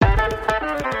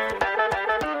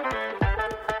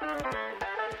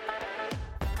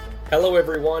Hello,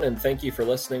 everyone, and thank you for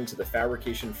listening to the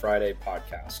Fabrication Friday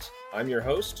podcast. I'm your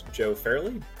host, Joe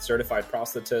Fairley, certified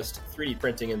prosthetist, 3D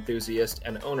printing enthusiast,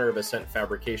 and owner of Ascent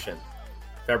Fabrication.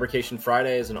 Fabrication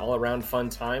Friday is an all-around fun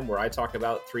time where I talk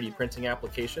about 3D printing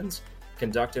applications,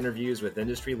 conduct interviews with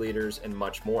industry leaders, and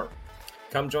much more.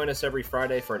 Come join us every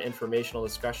Friday for an informational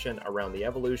discussion around the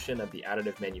evolution of the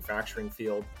additive manufacturing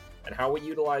field and how we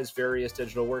utilize various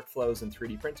digital workflows and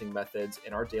 3D printing methods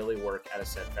in our daily work at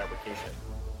Ascent Fabrication.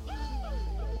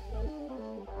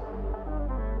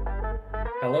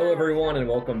 Hello, everyone, and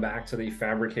welcome back to the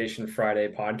Fabrication Friday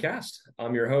podcast.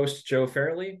 I'm your host, Joe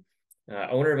Fairley,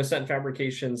 owner of Ascent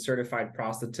Fabrication, certified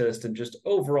prosthetist, and just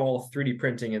overall 3D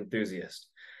printing enthusiast.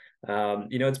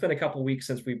 It's been a couple weeks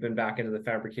since we've been back into the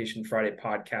Fabrication Friday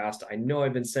podcast. I know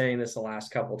I've been saying this the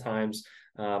last couple times.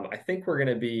 I think we're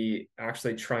going to be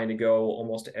actually trying to go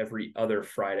almost every other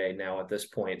Friday now at this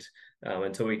point,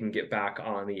 until we can get back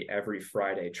on the every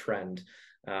Friday trend.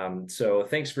 So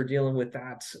thanks for dealing with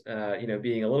that,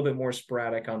 being a little bit more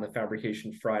sporadic on the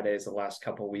Fabrication Fridays the last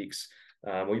couple of weeks.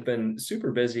 We've been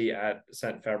super busy at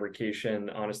Ascent Fabrication,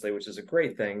 honestly, which is a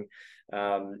great thing,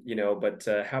 but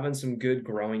having some good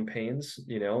growing pains,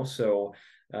 so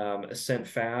Ascent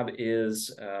Fab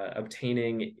is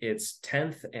obtaining its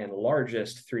 10th and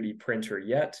largest 3D printer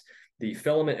yet, the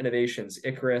Filament Innovations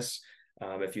Icarus.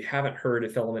 If you haven't heard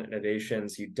of Filament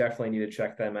Innovations, you definitely need to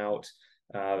check them out.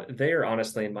 They are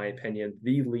honestly, in my opinion,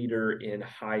 the leader in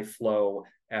high flow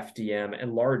FDM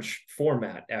and large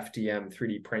format FDM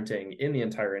 3D printing in the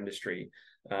entire industry.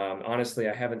 Honestly,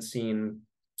 I haven't seen,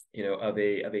 of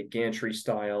a gantry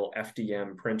style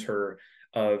FDM printer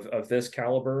of this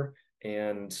caliber.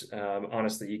 And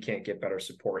honestly, you can't get better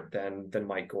support than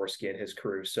Mike Gorski and his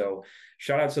crew. So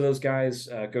shout out to those guys.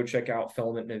 Go check out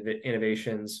Filament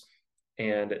Innovations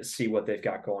and see what they've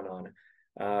got going on.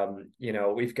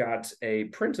 We've got a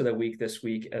print of the week this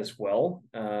week as well.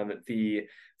 The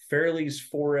Fairley's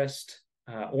Forest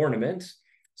ornament.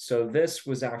 So this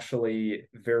was actually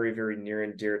very, very near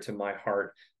and dear to my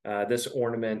heart. This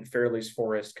ornament, Fairley's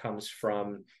Forest, comes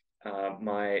from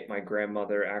my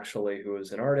grandmother, actually, who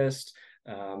is an artist,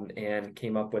 and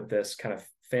came up with this kind of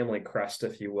family crest,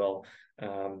 if you will,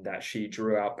 that she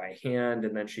drew out by hand,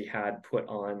 and then she had put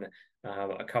on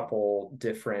a couple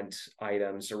different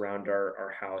items around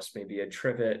our house, maybe a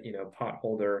trivet, pot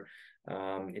holder,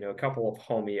 a couple of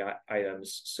homey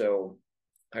items. So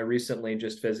I recently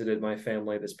just visited my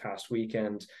family this past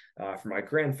weekend for my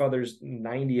grandfather's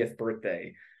 90th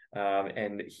birthday.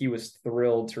 And he was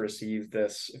thrilled to receive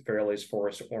this Fairley's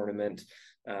Forest ornament.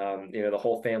 The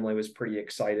whole family was pretty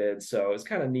excited. So it was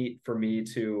kind of neat for me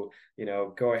to,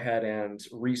 go ahead and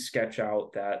re-sketch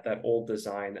out that old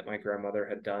design that my grandmother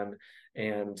had done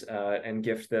and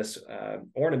gift this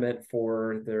ornament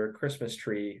for their Christmas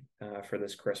tree for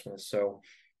this Christmas. So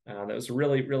that was a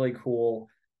really, really cool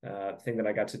thing that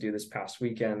I got to do this past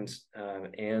weekend,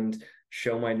 and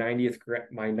show my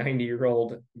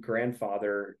 90-year-old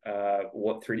grandfather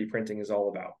what 3D printing is all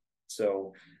about.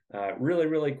 So really,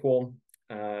 really cool.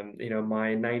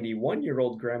 My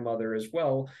 91-year-old grandmother as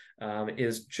well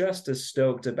is just as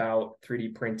stoked about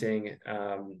 3D printing,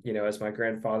 as my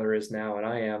grandfather is now and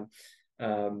I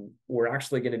am. We're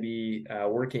actually going to be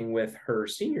working with her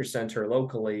senior center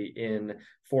locally in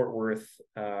Fort Worth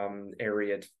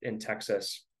area in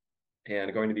Texas,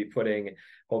 and going to be putting,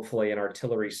 hopefully, an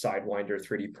artillery Sidewinder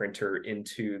 3D printer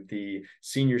into the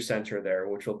senior center there,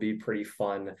 which will be pretty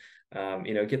fun.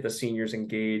 Get the seniors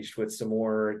engaged with some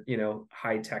more,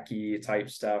 high-techy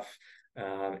type stuff,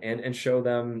 and show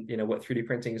them, what 3D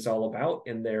printing is all about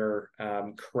in their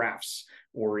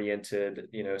crafts-oriented,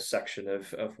 section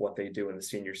of what they do in the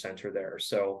senior center there.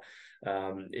 So,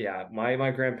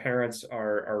 my grandparents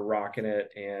are rocking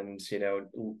it, and,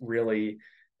 really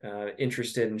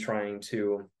interested in trying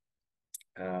to,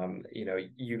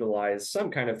 utilize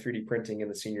some kind of 3D printing in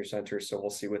the senior center. So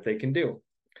we'll see what they can do.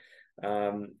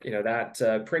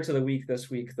 That print of the week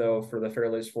this week, though, for the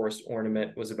Fairley's Forest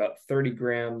ornament was about 30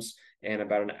 grams and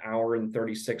about an hour and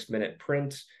 36-minute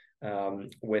print,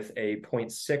 with a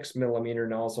 0.6 millimeter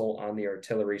nozzle on the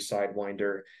artillery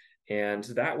Sidewinder. And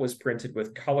that was printed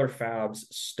with Color Fab's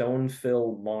Stone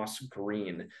Fill Moss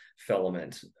Green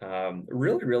filament.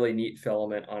 Really, really neat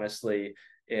filament, honestly.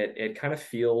 It kind of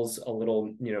feels a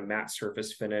little, matte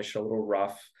surface finish, a little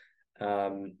rough.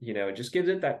 It just gives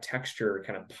it that texture,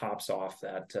 kind of pops off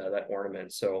that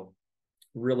ornament. So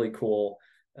really cool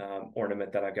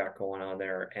ornament that I've got going on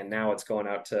there. And now it's going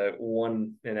out to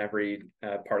one in every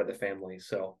part of the family.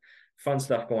 So fun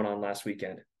stuff going on last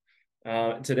weekend.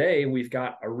 Today, we've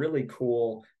got a really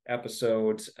cool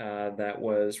episode that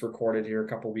was recorded here a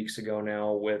couple weeks ago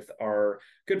now with our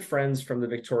good friends from the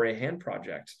Victoria Hand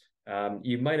Project.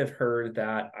 You might have heard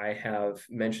that I have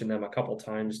mentioned them a couple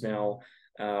times now.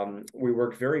 We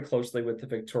work very closely with the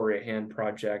Victoria Hand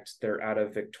Project. They're out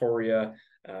of Victoria,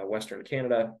 Western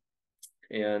Canada,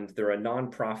 and they're a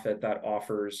nonprofit that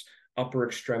offers upper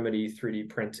extremity 3D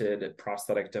printed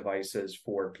prosthetic devices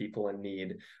for people in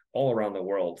need all around the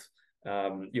world.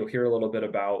 You'll hear a little bit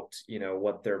about,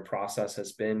 what their process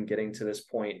has been getting to this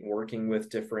point, working with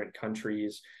different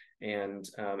countries and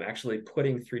actually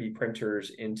putting 3D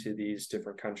printers into these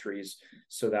different countries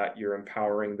so that you're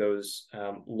empowering those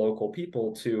local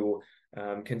people to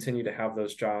continue to have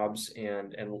those jobs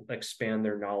and expand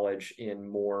their knowledge in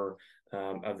more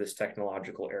of this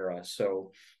technological era.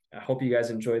 So I hope you guys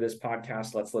enjoy this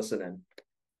podcast. Let's listen in.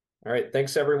 All right.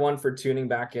 Thanks, everyone, for tuning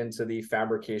back into the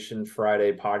Fabrication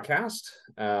Friday podcast.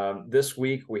 This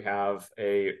week, we have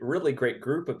a really great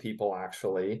group of people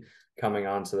actually coming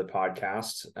onto the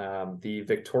podcast, the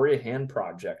Victoria Hand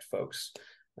Project folks.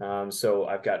 So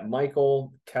I've got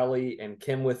Michael, Kelly, and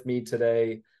Kim with me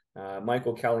today.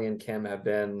 Michael, Kelly, and Kim have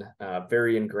been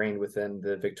very ingrained within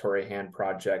the Victoria Hand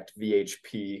Project,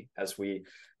 VHP, as we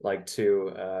like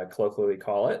to colloquially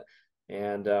call it.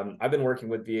 And I've been working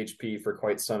with VHP for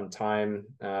quite some time,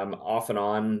 off and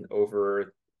on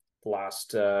over the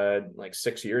last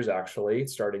 6 years, actually,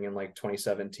 starting in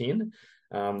 2017.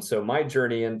 So my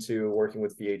journey into working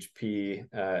with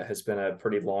VHP has been a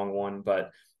pretty long one,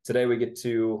 but today we get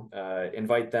to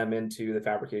invite them into the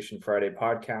Fabrication Friday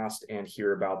podcast and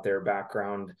hear about their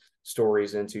background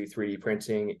stories into 3D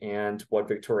printing and what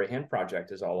Victoria Hand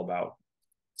Project is all about.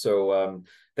 So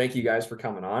thank you guys for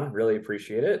coming on. Really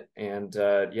appreciate it. And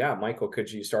Michael,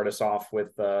 could you start us off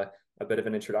with a bit of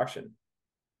an introduction?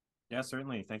 Yeah,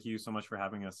 certainly. Thank you so much for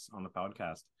having us on the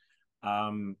podcast.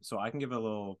 So I can give a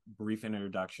little brief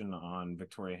introduction on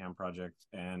Victoria Hand Project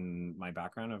and my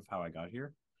background of how I got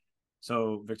here.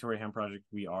 So Victoria Hand Project,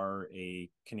 we are a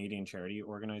Canadian charity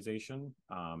organization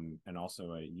and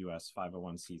also a US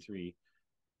 501c3.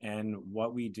 And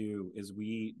what we do is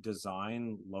we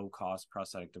design low-cost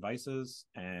prosthetic devices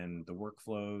and the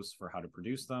workflows for how to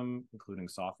produce them, including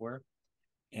software.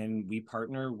 And we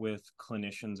partner with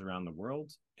clinicians around the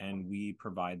world, and we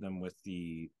provide them with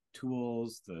the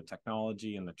tools, the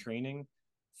technology, and the training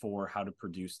for how to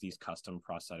produce these custom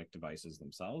prosthetic devices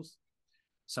themselves.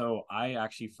 So I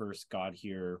actually first got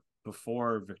here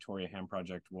before Victoria Hand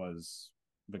Project was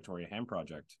Victoria Hand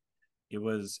Project. It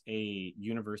was a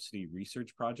university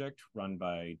research project run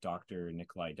by Dr.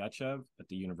 Nikolai Dechev at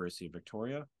the University of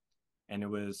Victoria. And it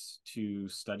was to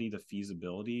study the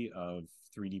feasibility of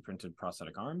 3D printed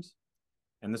prosthetic arms.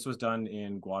 And this was done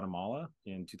in Guatemala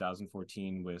in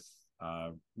 2014 with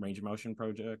Range of Motion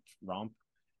Project, ROMP.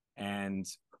 And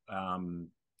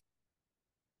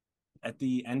at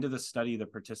the end of the study, the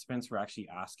participants were actually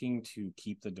asking to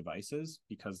keep the devices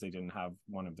because they didn't have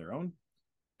one of their own.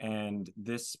 And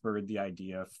this spurred the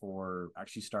idea for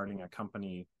actually starting a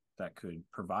company that could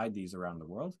provide these around the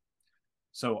world.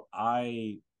 So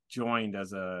I joined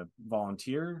as a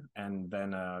volunteer and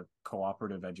then a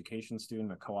cooperative education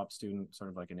student, a co-op student, sort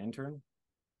of like an intern.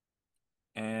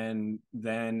 And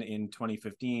then in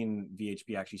 2015,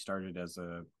 VHP actually started as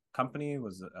a company,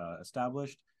 was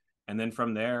established. And then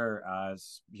from there,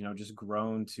 just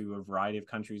grown to a variety of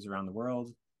countries around the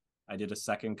world. I did a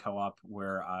second co-op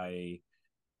where I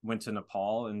went to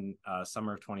Nepal in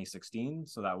summer of 2016.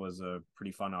 So that was a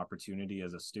pretty fun opportunity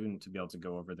as a student to be able to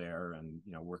go over there and,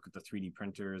 work with the 3D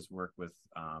printers, work with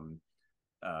some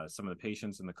of the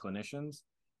patients and the clinicians.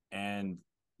 And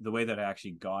the way that I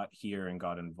actually got here and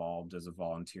got involved as a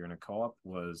volunteer in a co-op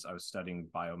was I was studying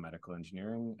biomedical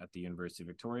engineering at the University of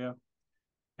Victoria.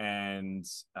 And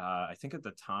I think at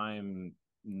the time,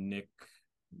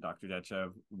 Dr.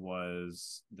 Dechev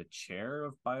was the chair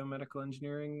of biomedical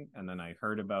engineering. And then I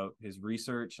heard about his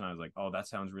research and I was like, oh, that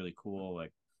sounds really cool.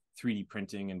 Like 3D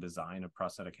printing and design of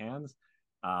prosthetic hands.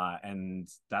 And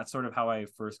that's sort of how I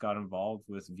first got involved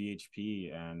with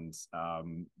VHP. And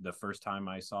the first time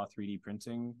I saw 3D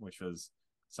printing, which was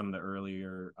some of the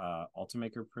earlier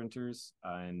Ultimaker printers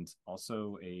and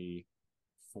also a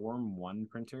Form 1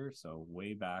 printer. So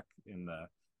way back in the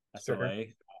SLA. Sure.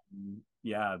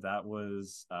 Yeah, that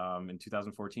was in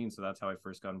 2014. So that's how I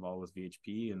first got involved with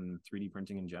VHP and 3D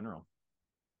printing in general.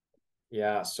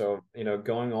 Yeah, so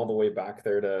going all the way back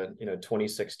there to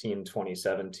 2016,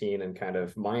 2017, and kind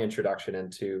of my introduction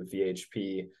into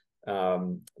VHP,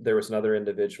 there was another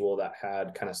individual that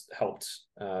had kind of helped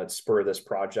spur this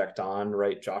project on,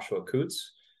 right? Joshua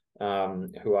Coots.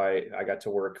 who I got to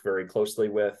work very closely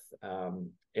with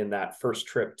in that first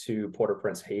trip to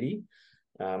Port-au-Prince, Haiti.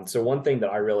 So one thing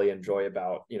that I really enjoy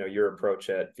about, your approach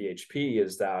at VHP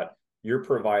is that you're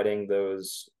providing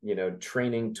those,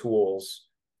 training tools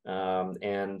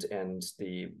and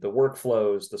the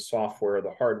workflows, the software,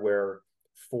 the hardware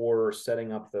for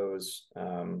setting up those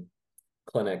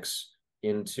clinics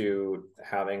into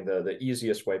having the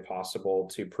easiest way possible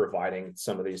to providing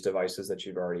some of these devices that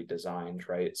you've already designed,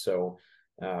 right? So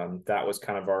that was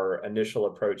kind of our initial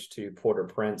approach to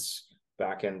Port-au-Prince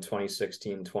back in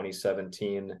 2016,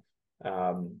 2017,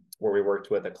 where we worked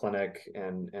with a clinic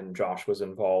and Josh was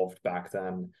involved back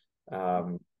then,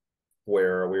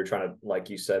 where we were trying to, like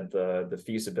you said, the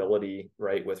feasibility,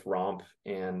 right, with ROMP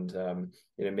and,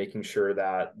 making sure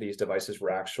that these devices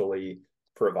were actually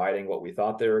providing what we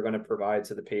thought they were going to provide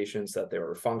to the patients, that they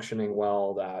were functioning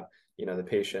well, that, the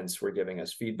patients were giving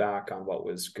us feedback on what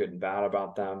was good and bad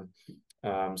about them.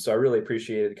 So I really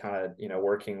appreciated kind of,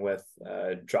 working with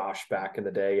Josh back in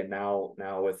the day and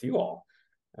now with you all.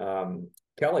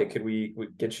 Kelly, could we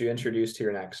get you introduced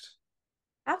here next?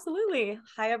 Absolutely.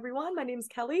 Hi, everyone. My name is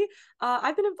Kelly.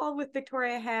 I've been involved with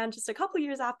Victoria Hand just a couple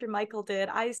years after Michael did.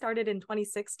 I started in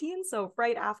 2016, so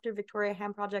right after Victoria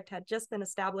Hand Project had just been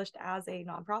established as a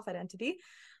nonprofit entity.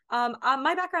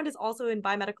 My background is also in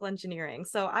biomedical engineering,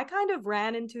 so I kind of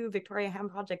ran into Victoria Hand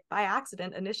Project by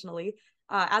accident initially.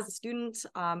 As a student,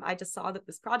 I just saw that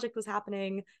this project was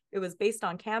happening. It was based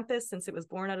on campus since it was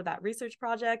born out of that research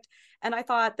project. And I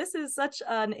thought this is such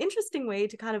an interesting way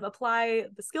to kind of apply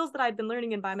the skills that I'd been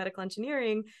learning in biomedical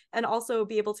engineering and also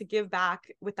be able to give back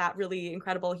with that really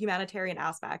incredible humanitarian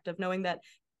aspect of knowing that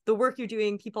the work you're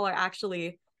doing, people are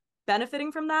actually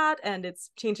benefiting from that and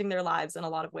it's changing their lives in a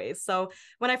lot of ways. So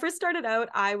when I first started out,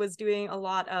 I was doing a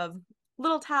lot of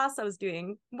little tasks. I was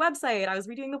doing website, I was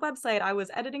redoing the website, I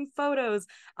was editing photos,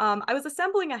 I was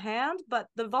assembling a hand, but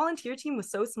the volunteer team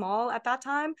was so small at that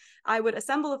time. I would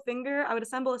assemble a finger, I would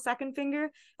assemble a second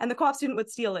finger, and the co-op student would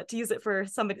steal it to use it for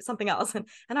something else.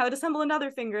 And I would assemble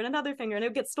another finger and another finger, and it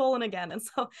would get stolen again. And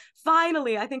so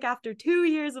finally, I think after 2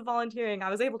 years of volunteering, I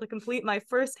was able to complete my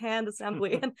first hand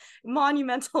assembly and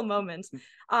monumental moment.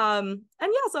 And yeah,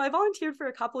 so I volunteered for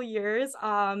a couple years,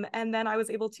 and then I was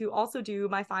able to also do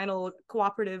my final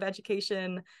cooperative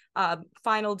education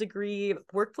final degree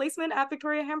work placement at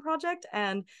Victoria Hand Project.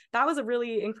 And that was a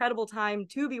really incredible time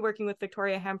to be working with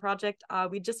Victoria Hand Project.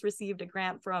 We just received a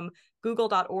grant from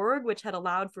google.org, which had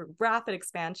allowed for rapid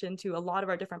expansion to a lot of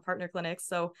our different partner clinics.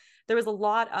 So there was a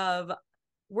lot of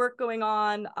work going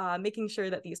on, making sure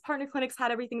that these partner clinics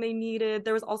had everything they needed.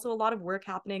 There was also a lot of work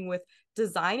happening with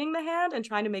designing the hand and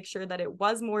trying to make sure that it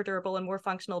was more durable and more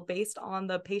functional based on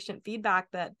the patient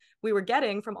feedback that we were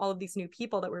getting from all of these new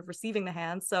people that were receiving the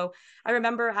hand. So I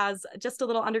remember as just a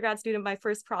little undergrad student, my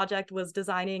first project was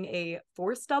designing a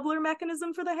force doubler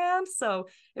mechanism for the hand. So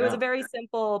it was a very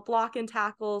simple block and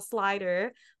tackle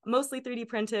slider, mostly 3D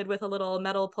printed with a little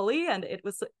metal pulley, and it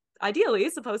was ideally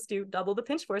supposed to double the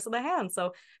pinch force of the hand.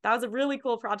 So that was a really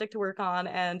cool project to work on.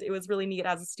 And it was really neat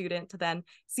as a student to then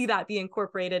see that be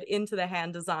incorporated into the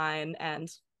hand design and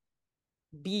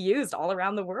be used all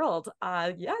around the world.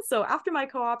 Yeah, so after my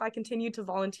co-op, I continued to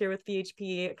volunteer with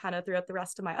VHP kind of throughout the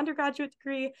rest of my undergraduate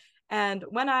degree. And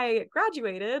when I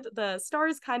graduated, the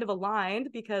stars kind of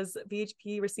aligned because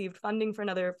VHP received funding for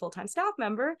another full-time staff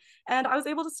member, and I was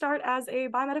able to start as a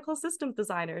biomedical systems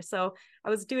designer. So I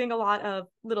was doing a lot of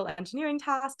little engineering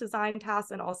tasks, design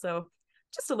tasks, and also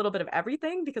just a little bit of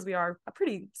everything because we are a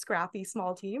pretty scrappy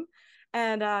small team.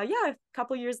 And yeah, a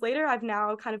couple years later, I've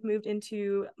now kind of moved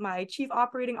into my chief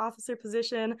operating officer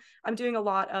position. I'm doing a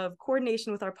lot of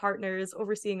coordination with our partners,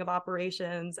 overseeing of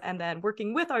operations, and then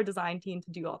working with our design team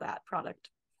to do all that product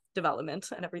development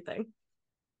and everything.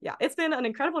 Yeah, it's been an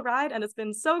incredible ride, and it's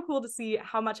been so cool to see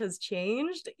how much has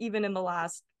changed even in the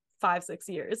last 5-6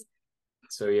 years.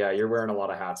 So yeah, you're wearing a lot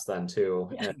of hats then too,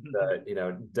 Yeah.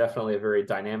 and definitely a very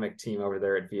dynamic team over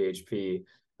there at VHP.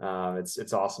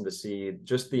 It's awesome to see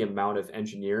just the amount of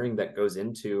engineering that goes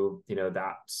into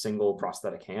that single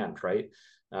prosthetic hand, right?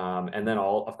 And then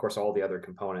of course all the other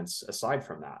components aside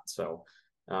from that. So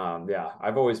yeah,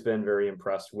 I've always been very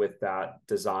impressed with that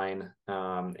design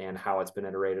and how it's been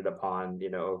iterated upon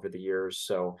over the years.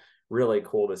 So really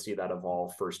cool to see that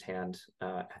evolve firsthand,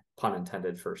 pun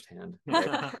intended, firsthand.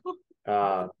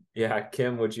 Right? Yeah,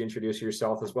 Kim, would you introduce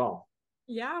yourself as well?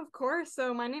 Yeah, of course.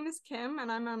 So my name is Kim,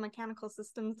 and I'm a mechanical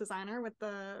systems designer with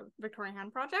the Victoria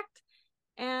Hand Project.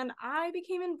 And I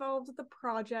became involved with the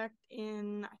project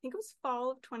in, I think it was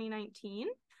fall of 2019.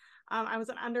 I was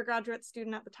an undergraduate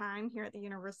student at the time here at the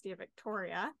University of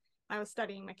Victoria. I was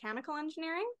studying mechanical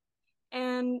engineering.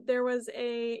 and there was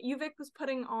UVic was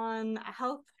putting on a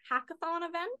health hackathon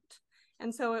event.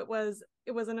 And so it was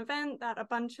an event that a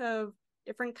bunch of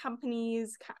different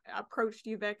companies approached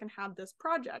UVic and had this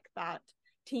project that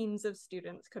teams of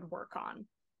students could work on.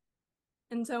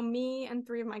 And so me and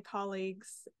 3 of my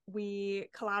colleagues, we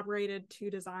collaborated to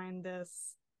design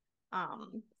this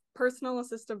personal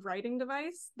assistive writing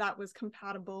device that was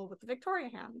compatible with the Victoria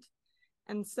Hand.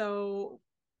 And so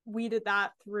we did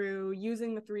that through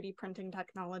using the 3D printing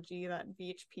technology that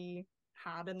VHP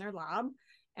had in their lab.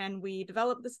 And we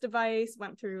developed this device,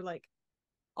 went through like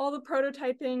all the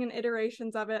prototyping and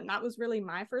iterations of it. And that was really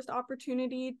my first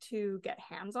opportunity to get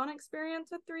hands-on experience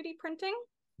with 3D printing.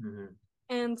 Mm-hmm.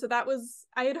 And so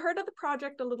I had heard of the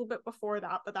project a little bit before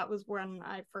that, but that was when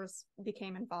I first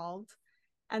became involved.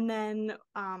 And then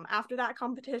after that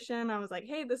competition, I was like,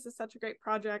 hey, this is such a great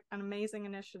project, an amazing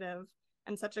initiative,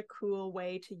 and such a cool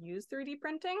way to use 3D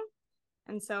printing.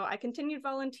 And so I continued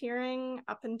volunteering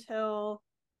up until,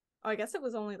 I guess it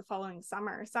was only the following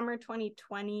summer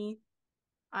 2020.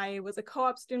 I was a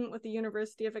co-op student with the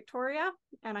University of Victoria,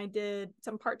 and I did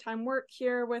some part-time work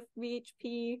here with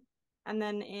VHP. And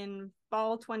then in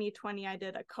fall 2020, I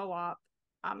did a co-op.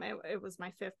 It was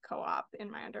my 5th co-op in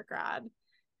my undergrad.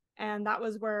 And that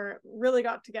was where really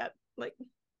got to get like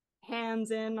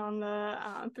hands in on the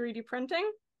 3D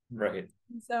printing. Right.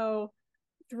 So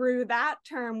through that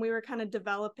term, we were kind of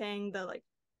developing the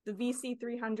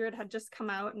VC300 had just come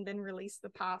out and been released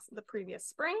the previous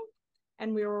spring.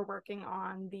 And we were working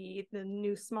on the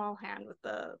new small hand with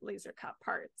the laser cut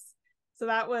parts. So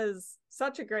that was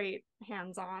such a great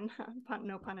hands-on,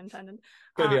 no pun intended.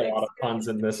 Gonna be a lot of puns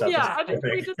in this episode. Yeah, I think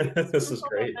we just this is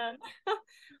great.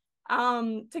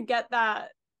 To get that,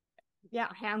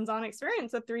 hands-on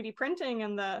experience of 3D printing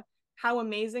and how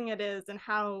amazing it is and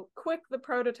how quick the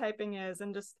prototyping is,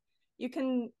 and just you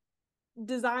can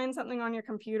design something on your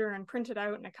computer and print it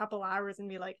out in a couple hours and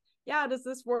be like, yeah, does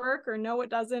this work? Or no, it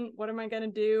doesn't. What am I going to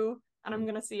do? And I'm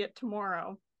going to see it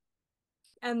tomorrow.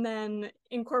 And then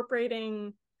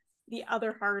incorporating the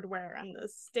other hardware and the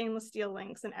stainless steel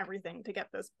links and everything to get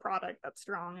this product that's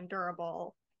strong and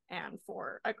durable and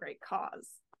for a great cause.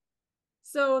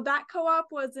 So that co-op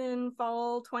was in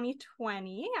fall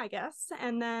 2020, I guess.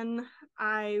 And then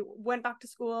I went back to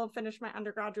school, finished my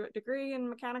undergraduate degree in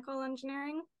mechanical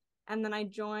engineering. And then I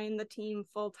joined the team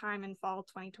full-time in fall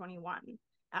 2021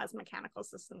 as mechanical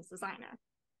systems designer.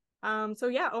 So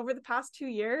yeah, over the past 2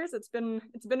 years, it's been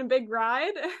a big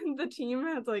ride. The team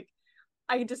has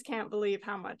I just can't believe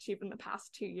how much even the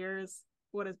past 2 years,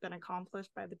 what has been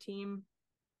accomplished by the team.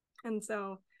 And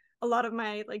so a lot of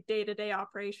my day-to-day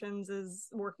operations is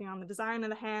working on the design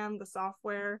of the hand, the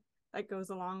software that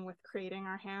goes along with creating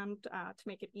our hand to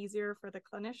make it easier for the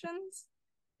clinicians.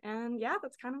 And yeah,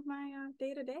 that's kind of my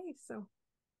day-to-day. So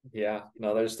yeah,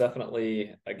 no, there's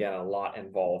definitely, again, a lot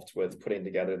involved with putting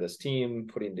together this team,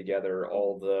 putting together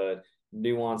all the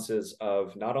nuances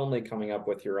of not only coming up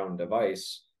with your own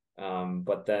device,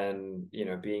 but then,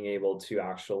 being able to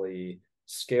actually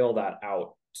scale that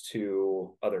out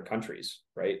to other countries,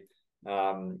 right?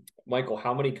 Michael,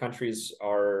 how many countries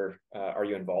are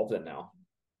you involved in now?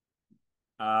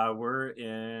 We're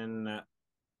in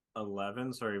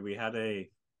 11. Sorry, we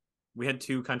had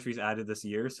 2 countries added this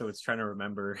year, so it's trying to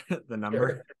remember the number.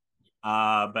 Sure.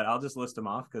 But I'll just list them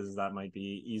off because that might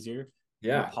be easier.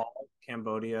 Yeah. Nepal,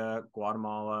 Cambodia,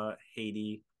 Guatemala,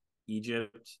 Haiti,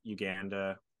 Egypt,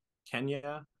 Uganda,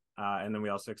 Kenya, and then we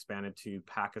also expanded to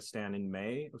Pakistan in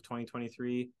May of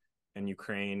 2023 and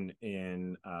Ukraine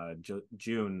in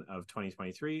June of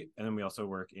 2023. And then we also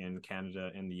work in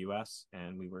Canada and the US,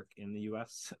 and we work in the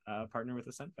US partner with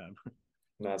AscentFab.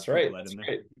 That's right. That's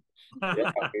great.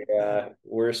 Yeah,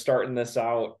 we're starting this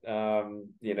out,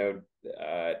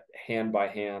 hand by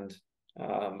hand,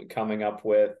 coming up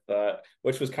with,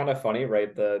 which was kind of funny,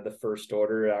 right? The first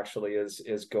order actually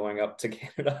is going up to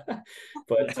Canada,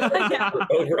 but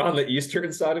over on the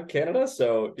eastern side of Canada.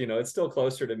 So, it's still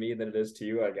closer to me than it is to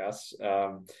you, I guess.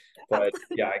 But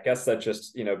yeah, I guess that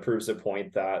just, proves a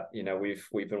point that,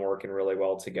 we've been working really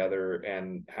well together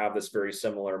and have this very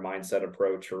similar mindset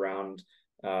approach around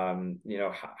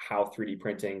how 3D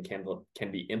printing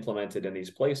can be implemented in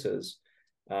these places.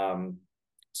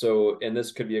 So, and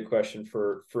this could be a question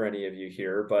for any of you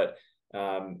here, but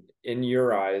in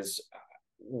your eyes,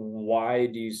 why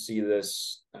do you see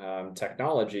this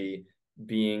technology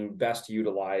being best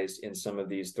utilized in some of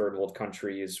these third world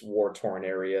countries, war-torn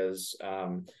areas?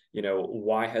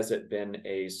 Why has it been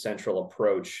a central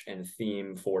approach and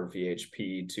theme for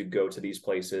VHP to go to these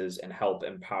places and help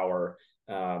empower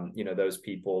those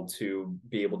people to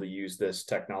be able to use this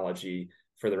technology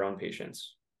for their own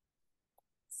patients?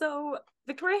 So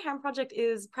Victoria Hand Project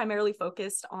is primarily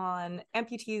focused on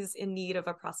amputees in need of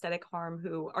a prosthetic arm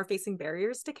who are facing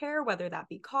barriers to care, whether that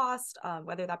be cost,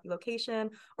 whether that be location,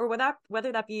 or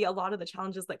whether that be a lot of the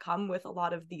challenges that come with a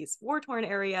lot of these war-torn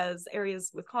areas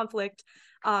with conflict.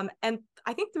 And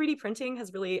I think 3D printing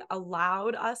has really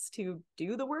allowed us to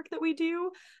do the work that we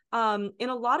do. In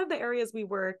a lot of the areas we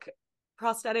work,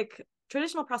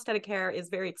 traditional prosthetic care is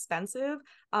very expensive.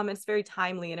 It's very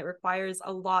timely, and it requires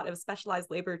a lot of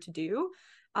specialized labor to do.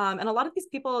 And a lot of these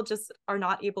people just are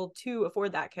not able to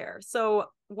afford that care. So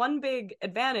one big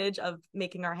advantage of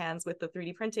making our hands with the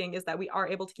 3D printing is that we are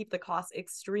able to keep the costs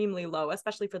extremely low,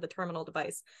 especially for the terminal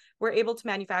device. We're able to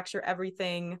manufacture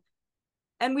everything.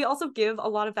 And we also give a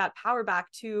lot of that power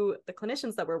back to the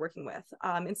clinicians that we're working with.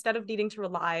 Instead of needing to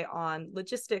rely on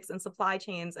logistics and supply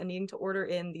chains and needing to order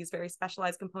in these very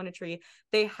specialized componentry,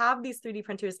 they have these 3D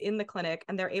printers in the clinic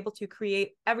and they're able to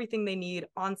create everything they need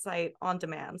on site, on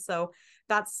demand. So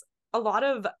that's a lot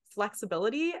of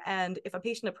flexibility. And if a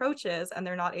patient approaches and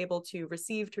they're not able to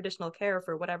receive traditional care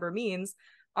for whatever means,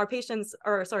 our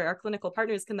clinical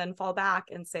partners can then fall back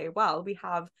and say, well, we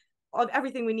have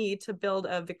everything we need to build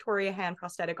a Victoria Hand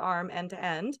prosthetic arm end to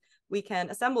end. We can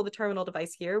assemble the terminal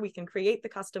device here. We can create the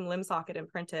custom limb socket and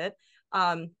print it.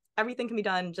 Everything can be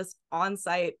done just on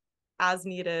site as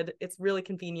needed. It's really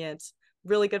convenient,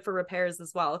 really good for repairs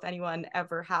as well. If anyone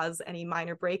ever has any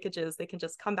minor breakages, they can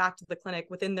just come back to the clinic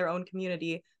within their own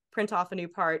community, print off a new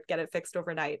part, get it fixed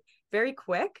overnight. Very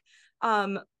quick.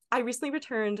 I recently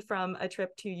returned from a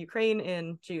trip to Ukraine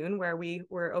in June where we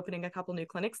were opening a couple new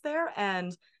clinics there,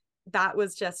 and that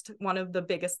was just one of the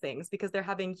biggest things because they're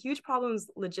having huge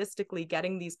problems logistically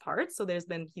getting these parts. So there's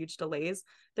been huge delays.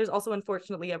 There's also,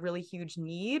 unfortunately, a really huge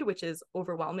need, which is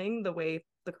overwhelming the way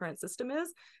the current system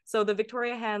is. So the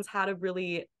Victoria Hands had a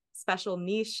really special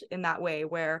niche in that way,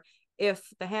 where if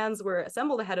the hands were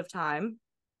assembled ahead of time,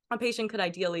 a patient could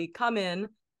ideally come in,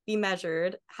 be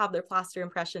measured, have their plaster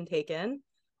impression taken.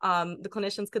 The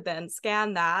clinicians could then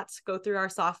scan that, go through our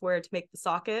software to make the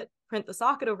socket, print the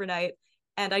socket overnight,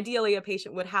 and ideally, a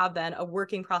patient would have then a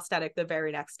working prosthetic the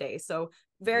very next day. So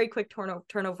very quick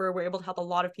turnover. We're able to help a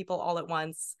lot of people all at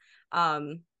once.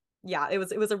 It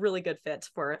was a really good fit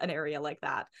for an area like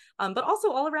that. But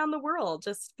also all around the world,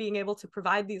 just being able to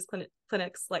provide these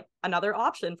clinics like another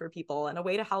option for people and a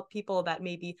way to help people that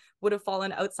maybe would have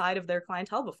fallen outside of their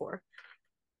clientele before.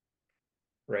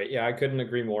 Right. Yeah, I couldn't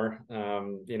agree more.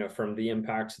 From the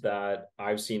impact that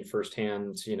I've seen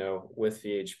firsthand, with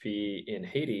VHP in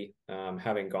Haiti,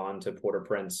 having gone to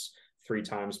Port-au-Prince 3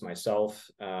 times myself,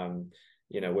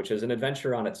 which is an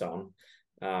adventure on its own.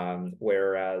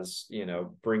 Whereas,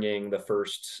 bringing the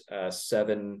first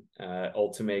 7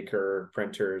 Ultimaker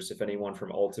printers, if anyone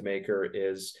from Ultimaker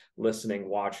is listening,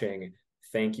 watching,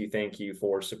 thank you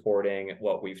for supporting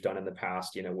what we've done in the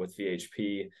past, with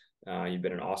VHP. You've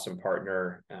been an awesome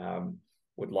partner.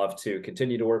 Would love to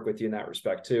continue to work with you in that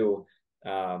respect too.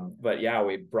 But yeah,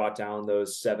 we brought down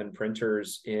those 7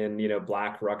 printers in,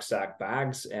 black rucksack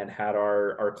bags and had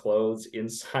our clothes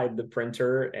inside the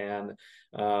printer and,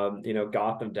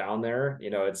 got them down there.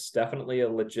 It's definitely a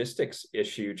logistics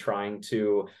issue trying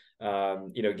to,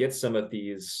 get some of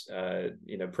these,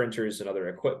 printers and other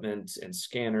equipment and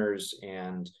scanners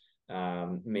and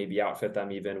maybe outfit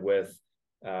them even with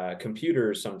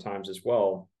computers sometimes as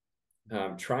well,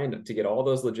 trying to get all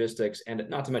those logistics and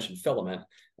not to mention filament.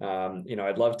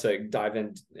 I'd love to dive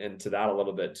into that a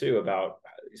little bit too about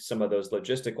some of those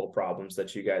logistical problems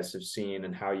that you guys have seen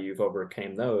and how you've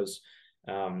overcame those.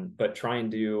 But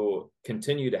trying to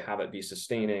continue to have it be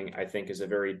sustaining, I think, is a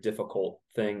very difficult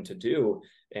thing to do.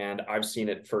 And I've seen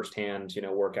it firsthand,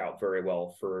 work out very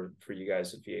well for you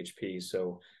guys at VHP.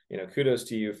 So, kudos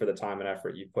to you for the time and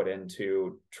effort you put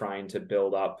into trying to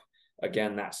build up,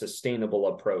 again, that sustainable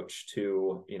approach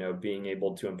to, being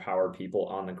able to empower people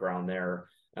on the ground there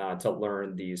to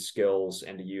learn these skills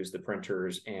and to use the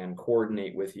printers and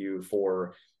coordinate with you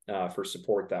for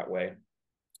support that way.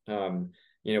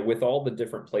 With all the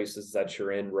different places that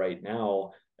you're in right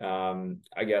now,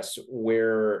 I guess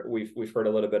where we've heard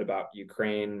a little bit about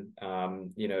Ukraine,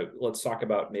 let's talk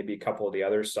about maybe a couple of the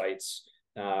other sites.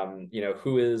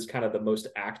 Who is kind of the most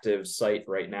active site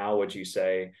right now, would you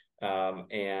say?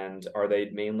 And are they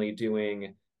mainly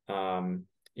doing,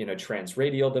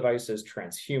 transradial devices,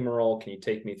 transhumeral? Can you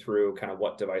take me through kind of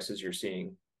what devices you're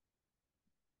seeing?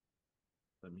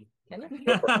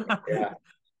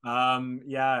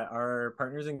 Yeah. Our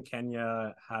partners in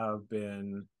Kenya have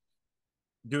been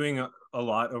doing a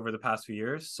lot over the past few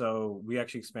years. So we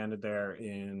actually expanded there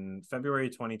in February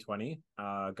 2020,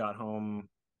 got home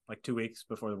like 2 weeks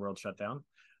before the world shut down.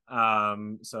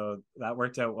 So that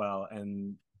worked out well.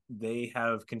 And they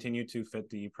have continued to fit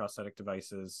the prosthetic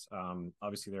devices.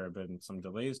 Obviously, there have been some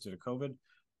delays due to COVID,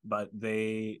 but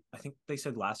I think they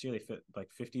said last year they fit like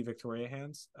 50 Victoria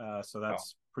hands. So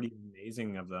that's pretty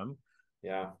amazing of them.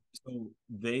 Yeah. So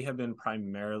they have been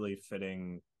primarily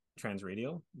fitting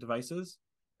transradial devices.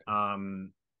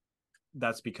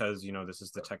 That's because, this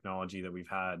is the technology that we've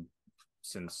had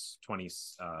since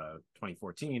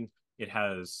 2014. It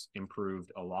has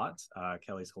improved a lot.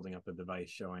 Kelly's holding up a device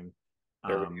showing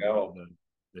there we go.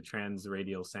 the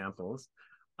transradial samples.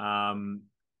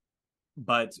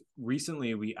 But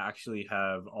recently we actually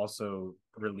have also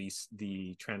released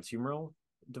the transhumeral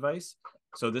device.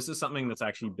 So this is something that's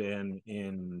actually been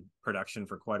in production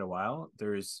for quite a while.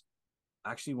 There's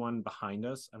actually one behind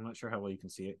us. I'm not sure how well you can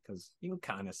see it because you can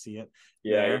kind of see it.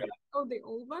 Yeah. Oh, the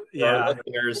old one? Yeah.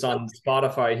 There's on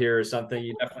Spotify here or something.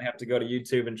 You definitely have to go to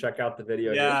YouTube and check out the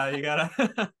video. Yeah, you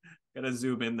gotta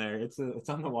zoom in there. It's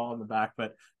on the wall in the back,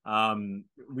 but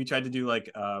we tried to do like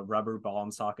a rubber ball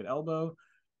and socket elbow,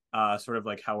 sort of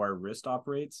like how our wrist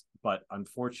operates. But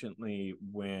unfortunately,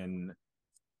 when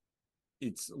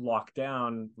it's locked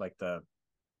down, like the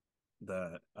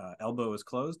elbow is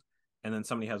closed, and then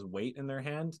somebody has weight in their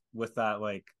hand, with that,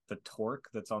 like the torque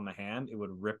that's on the hand, it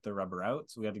would rip the rubber out.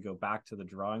 So we had to go back to the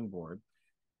drawing board,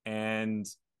 and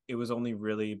it was only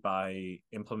really by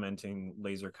implementing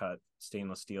laser cut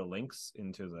stainless steel links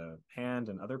into the hand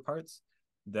and other parts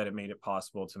that it made it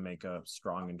possible to make a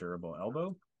strong and durable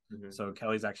elbow. Mm-hmm. So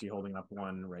Kelly's actually holding up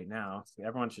one right now. So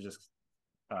everyone should just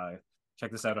check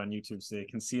this out on YouTube so they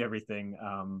can see everything.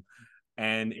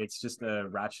 And it's just a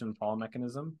ratchet and pawl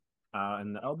mechanism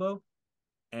in the elbow.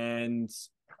 And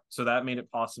so that made it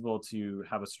possible to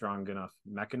have a strong enough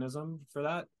mechanism for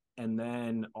that. And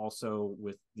then also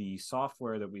with the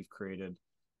software that we've created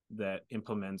that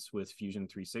implements with Fusion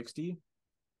 360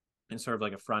 and sort of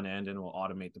like a front end and will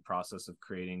automate the process of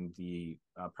creating the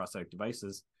prosthetic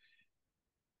devices.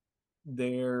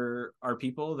 There are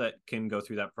people that can go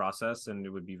through that process and it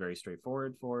would be very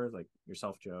straightforward for, like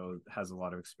yourself, Joe, has a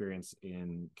lot of experience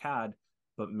in CAD,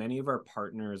 but many of our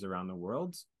partners around the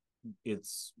world,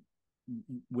 it's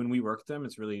when we work with them,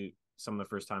 it's really some of the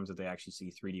first times that they actually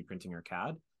see 3D printing or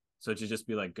CAD. So to just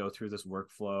be like, go through this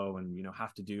workflow and,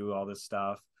 have to do all this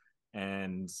stuff.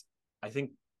 And I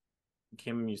think,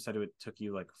 Kim, you said it took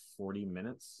you like 40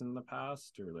 minutes in the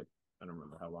past, or like, I don't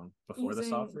remember how long before the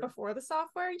software. Before the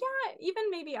software. Yeah. Even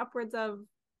maybe upwards of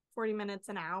 40 minutes,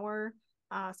 an hour,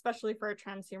 especially for a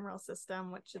transhumeral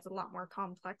system, which is a lot more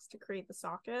complex to create the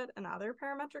socket and other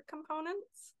parametric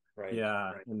components. Right.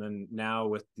 Yeah. Right. And then now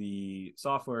with the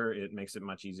software, it makes it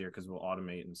much easier because we'll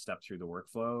automate and step through the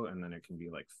workflow. And then it can be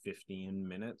like 15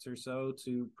 minutes or so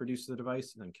to produce the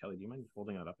device. And then Kelly, do you mind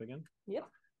holding it up again? Yep.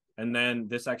 And then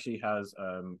this actually has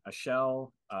a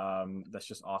shell that's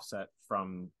just offset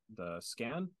from the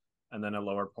scan. And then a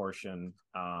lower portion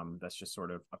that's just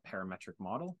sort of a parametric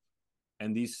model.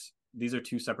 And these are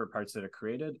two separate parts that are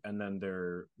created and then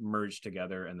they're merged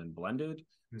together and then blended.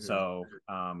 Mm-hmm. So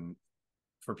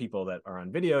for people that are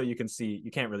on video, you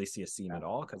can't really see a seam at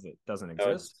all because it doesn't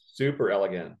exist. It's super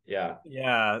elegant. Yeah.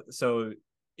 Yeah. So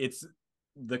it's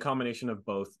the combination of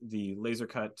both the laser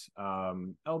cut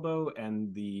elbow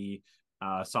and the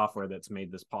software that's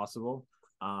made this possible.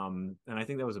 And I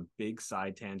think that was a big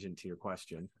side tangent to your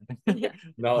question. Yeah.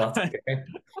 No, that's okay.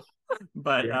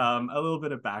 But a little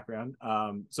bit of background.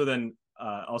 So then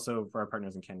also for our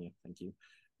partners in Kenya, thank you.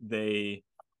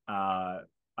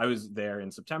 I was there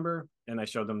in September and I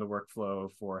showed them the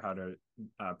workflow for how to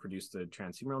produce the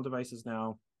transhumeral devices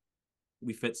now.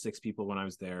 We fit 6 people when I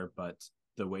was there, but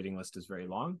the waiting list is very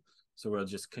long. So we'll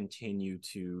just continue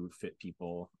to fit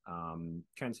people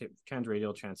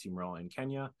transradial, transhumeral in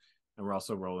Kenya. And we're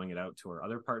also rolling it out to our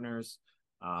other partners.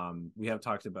 We have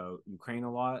talked about Ukraine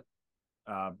a lot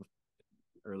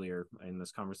earlier in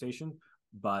this conversation,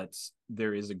 but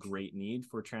there is a great need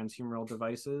for transhumeral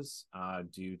devices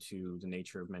due to the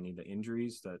nature of many of the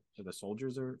injuries that the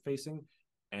soldiers are facing.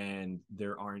 And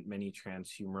there aren't many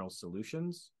transhumeral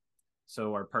solutions.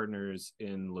 So our partners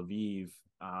in Lviv,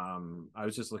 I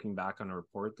was just looking back on a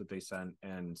report that they sent,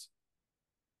 and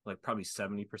like probably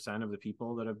 70% of the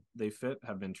people that they fit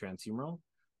have been transhumeral.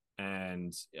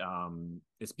 And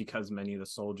it's because many of the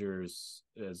soldiers,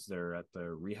 as they're at the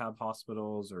rehab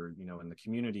hospitals or, in the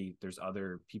community, there's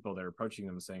other people that are approaching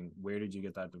them saying, where did you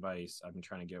get that device? I've been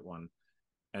trying to get one.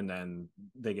 And then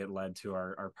they get led to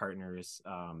our partners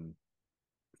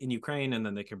in Ukraine, and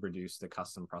then they can produce the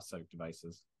custom prosthetic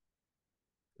devices.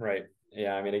 Right.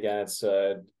 Yeah. I mean, again, it's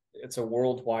a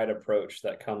worldwide approach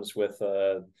that comes with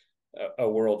a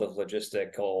world of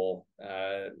logistical,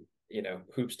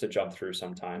 hoops to jump through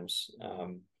sometimes.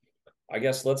 I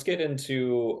guess let's get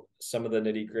into some of the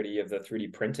nitty-gritty of the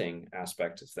 3D printing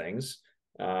aspect of things.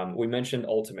 We mentioned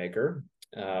Ultimaker.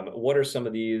 What are some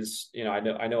of these? I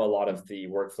know a lot of the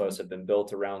workflows have been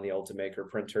built around the Ultimaker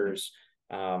printers.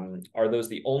 Are those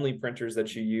the only printers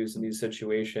that you use in these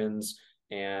situations?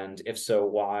 And if so,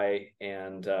 why?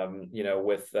 And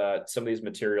with some of these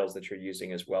materials that you're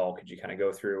using as well, could you kind of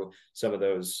go through some of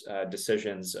those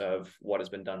decisions of what has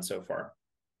been done so far?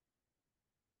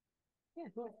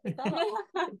 Sure.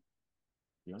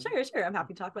 I'm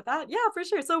happy to talk about that. Yeah, for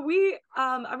sure. So we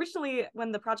originally,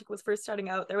 when the project was first starting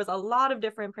out, there was a lot of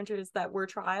different printers that were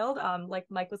trialed. Like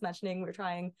Mike was mentioning, we were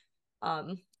trying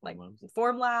like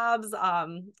Formlabs,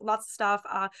 lots of stuff.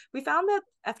 We found that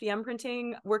FDM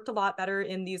printing worked a lot better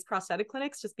in these prosthetic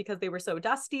clinics just because they were so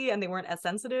dusty and they weren't as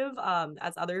sensitive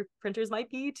as other printers might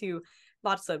be to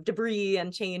lots of debris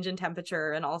and change in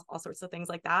temperature and all sorts of things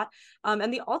like that.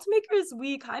 And the Ultimakers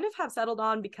we kind of have settled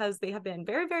on because they have been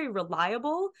very, very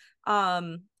reliable.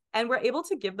 And we're able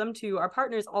to give them to our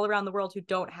partners all around the world who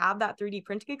don't have that 3D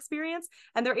printing experience.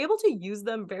 And they're able to use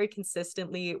them very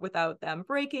consistently without them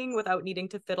breaking, without needing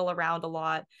to fiddle around a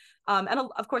lot. And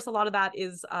of course, a lot of that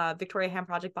is Victoria Hand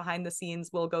Project behind the scenes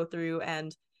will go through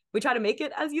and we try to make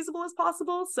it as usable as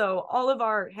possible. So all of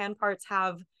our hand parts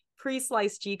have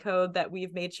pre-sliced G-code that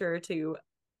we've made sure to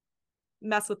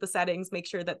mess with the settings, make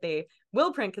sure that they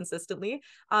will print consistently.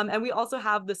 And we also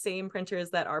have the same printers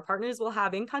that our partners will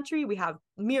have in country. We have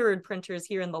mirrored printers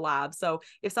here in the lab. So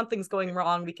if something's going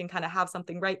wrong, we can kind of have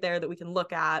something right there that we can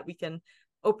look at, we can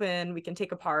open, we can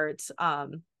take apart.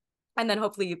 And then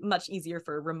hopefully much easier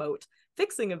for remote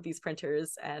fixing of these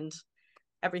printers and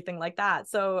everything like that.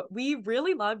 So we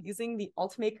really love using the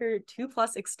Ultimaker 2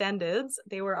 Plus Extendeds.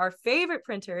 They were our favorite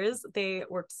printers. They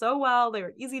worked so well. They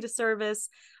were easy to service.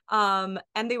 And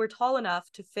they were tall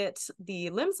enough to fit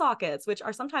the limb sockets, which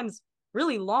are sometimes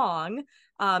really long,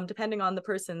 depending on the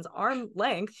person's arm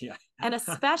length. Yeah. And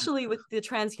especially with the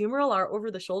transhumeral, our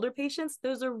over-the-shoulder patients,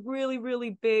 those are really,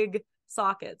 really big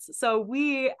sockets. So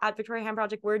we at Victoria Hand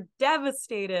Project were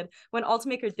devastated when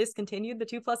Ultimaker discontinued the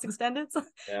 2 Plus Extendeds.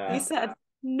 Yeah. We said,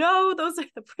 no, those are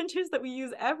the printers that we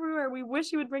use everywhere. We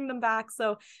wish you would bring them back.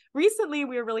 So recently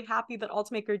we were really happy that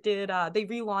Ultimaker did, they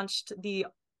relaunched the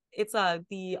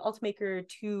Ultimaker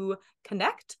 2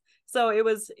 Connect. So it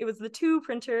was the 2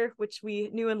 printer, which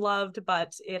we knew and loved,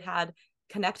 but it had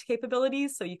Connect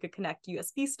capabilities. So you could connect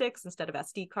USB sticks instead of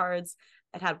SD cards.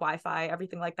 It had Wi-Fi,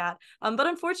 everything like that. But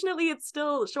unfortunately, it's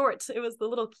still short. It was the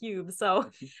little cube. So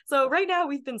right now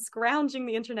we've been scrounging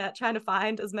the internet trying to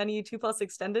find as many 2 Plus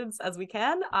Extendeds as we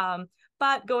can.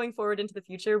 But going forward into the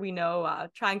future, we know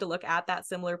trying to look at that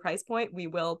similar price point, we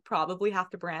will probably have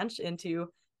to branch into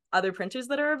other printers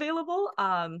that are available.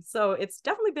 So it's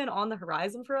definitely been on the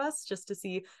horizon for us just to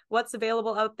see what's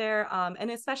available out there.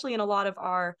 And especially in a lot of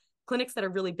our clinics that are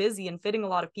really busy and fitting a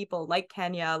lot of people like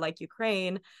Kenya, like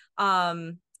Ukraine,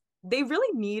 they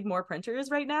really need more printers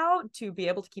right now to be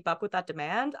able to keep up with that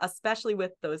demand, especially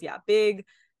with those, big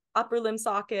upper limb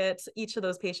sockets. Each of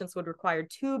those patients would require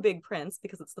 2 big prints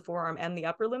because it's the forearm and the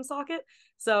upper limb socket.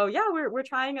 So yeah, we're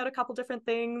trying out a couple different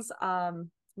things.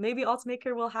 Maybe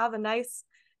Ultimaker will have a nice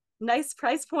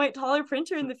price point, taller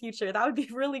printer in the future. That would be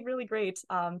really, really great.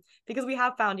 Because we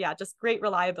have found, just great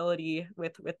reliability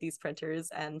with these printers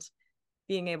and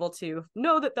being able to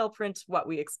know that they'll print what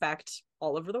we expect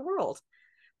all over the world.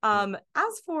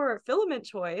 As for filament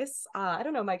choice, I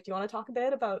don't know, Mike, do you want to talk a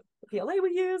bit about the PLA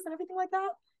we use and everything like that?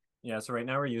 Yeah, so right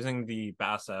now we're using the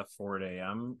BASF Forward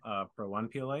AM Pro 1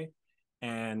 PLA,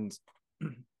 and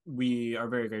we are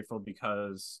very grateful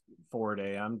because Forward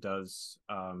AM does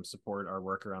support our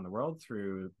work around the world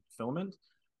through filament.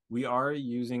 We are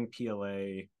using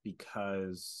PLA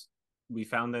because we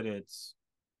found that it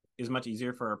is much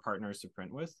easier for our partners to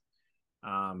print with.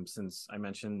 Since I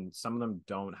mentioned some of them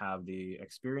don't have the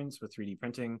experience with 3D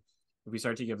printing, if we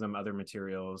start to give them other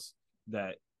materials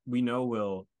that we know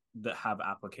will have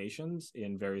applications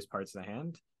in various parts of the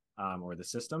hand or the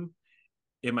system,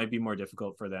 it might be more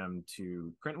difficult for them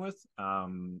to print with.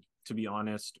 To be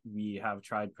honest, we have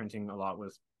tried printing a lot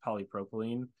with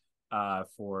polypropylene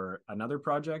for another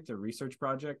project, a research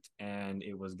project, and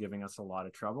it was giving us a lot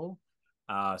of trouble.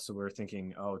 So we're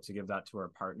thinking, to give that to our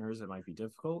partners, it might be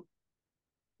difficult.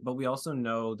 But we also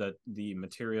know that the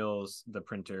materials, the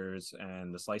printers,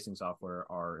 and the slicing software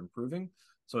are improving.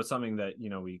 So it's something that,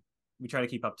 we try to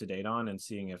keep up to date on and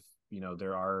seeing if,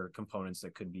 there are components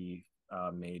that could be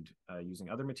made using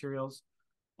other materials.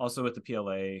 Also with the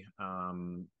PLA,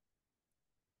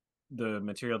 the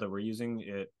material that we're using,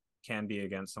 it can be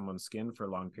against someone's skin for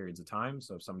long periods of time.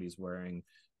 So if somebody's wearing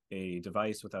a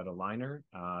device without a liner,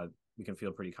 we can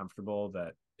feel pretty comfortable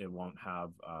that it won't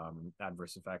have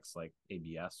adverse effects like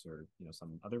ABS or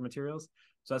some other materials.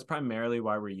 So that's primarily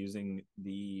why we're using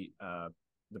the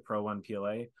Pro One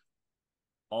PLA.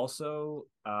 Also,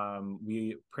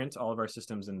 we print all of our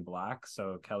systems in black.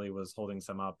 So Kelly was holding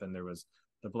some up, and there was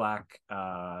the black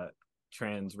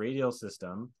trans radial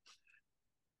system.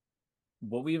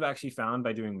 What we've actually found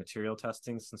by doing material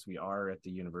testing, since we are at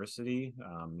the university,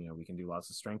 we can do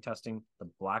lots of strength testing. The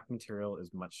black material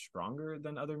is much stronger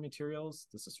than other materials.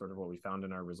 This is sort of what we found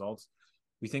in our results.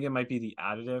 We think it might be the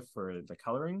additive for the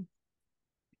coloring.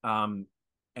 And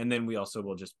then we also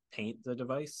will just paint the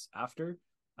device after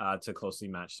to closely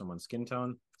match someone's skin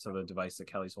tone. So the device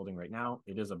that Kelly's holding right now,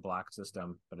 it is a black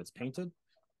system, but it's painted.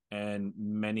 And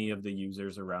many of the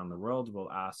users around the world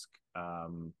will ask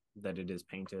that it is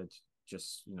painted,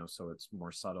 just so it's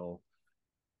more subtle.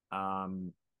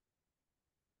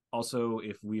 Also,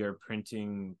 if we are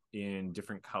printing in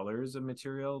different colors of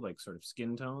material, like sort of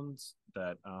skin tones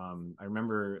that I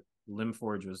remember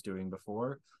LimForge was doing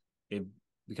before, it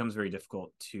becomes very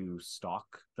difficult to stock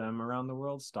them around the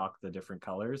world, stock the different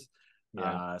colors.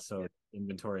 So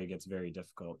inventory gets very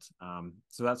difficult.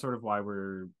 So that's sort of why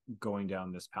we're going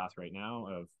down this path right now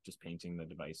of just painting the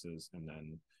devices, and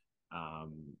then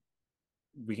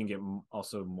we can get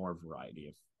also more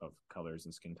variety of colors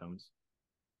and skin tones.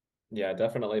 Yeah,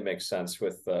 definitely makes sense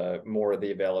with more of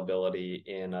the availability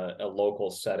in a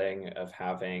local setting of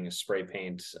having spray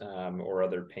paint or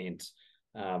other paint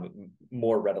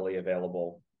more readily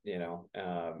available,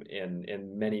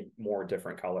 in many more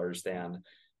different colors than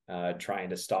trying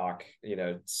to stock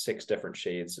 6 different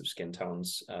shades of skin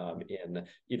tones in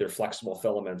either flexible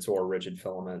filaments or rigid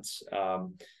filaments.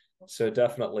 So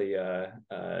definitely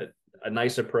a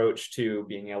nice approach to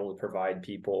being able to provide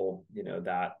people,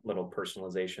 that little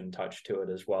personalization touch to it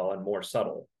as well, and more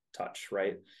subtle touch,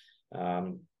 right?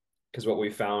 Because what we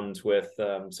found with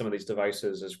some of these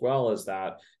devices as well is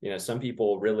that, some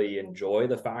people really enjoy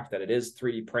the fact that it is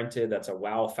 3D printed. That's a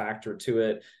wow factor to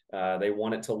it. They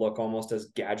want it to look almost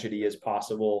as gadgety as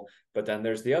possible. But then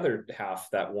there's the other half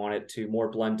that want it to more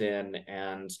blend in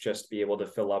and just be able to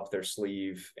fill up their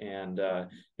sleeve and,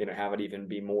 have it even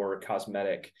be more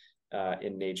cosmetic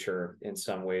in nature in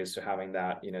some ways. So having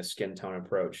that, skin tone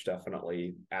approach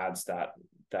definitely adds that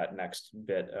next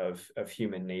bit of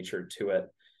human nature to it.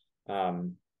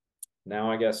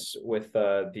 Now, I guess with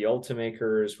the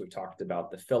Ultimakers, we talked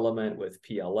about the filament with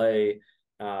PLA.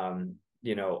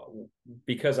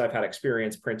 Because I've had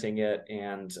experience printing it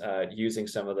and using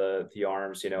some of the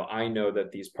arms, I know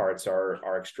that these parts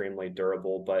are extremely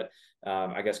durable. But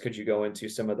I guess could you go into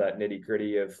some of that nitty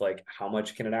gritty of like how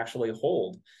much can it actually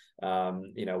hold? Have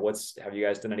you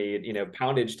guys done any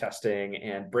poundage testing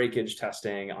and breakage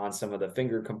testing on some of the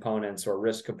finger components or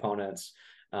wrist components,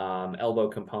 elbow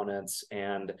components?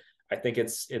 And I think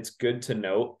it's good to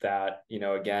note that,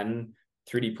 again,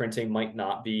 3D printing might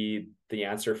not be the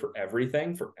answer for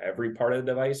everything, for every part of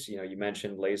the device. You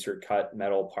mentioned laser cut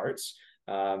metal parts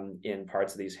in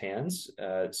parts of these hands.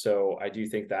 So I do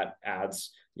think that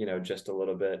adds, just a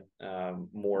little bit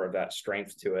more of that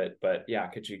strength to it. But yeah,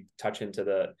 could you touch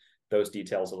into those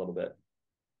details a little bit?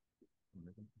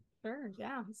 Sure,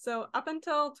 yeah. So up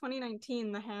until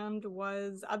 2019, the hand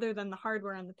was, other than the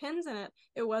hardware and the pins in it,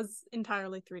 it was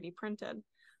entirely 3D printed.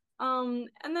 And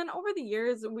then over the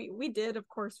years, we did, of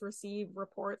course, receive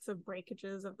reports of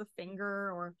breakages of the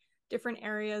finger or different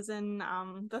areas in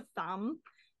the thumb.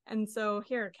 And so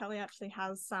here, Kelly actually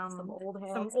has some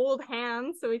old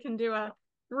hands, so we can do a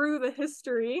through the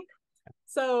history.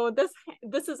 So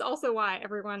this is also why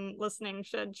everyone listening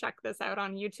should check this out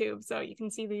on YouTube, so you can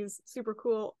see these super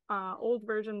cool old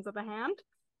versions of the hand.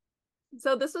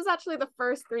 So this was actually the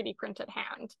first 3D printed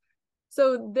hand.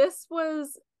 So this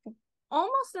was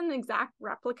almost an exact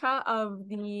replica of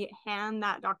the hand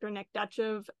that Dr. Nick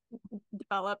Dechev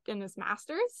developed in his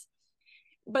master's,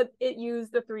 but it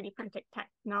used the 3D printing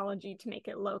technology to make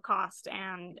it low cost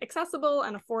and accessible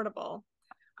and affordable.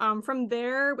 From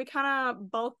there, we kind of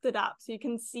bulked it up. So you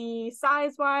can see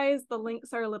size-wise, the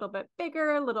links are a little bit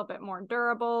bigger, a little bit more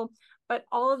durable, but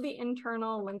all of the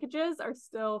internal linkages are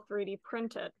still 3D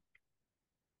printed.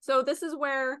 So this is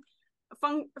where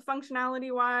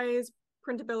functionality-wise,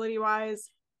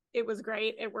 printability-wise, it was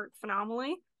great. It worked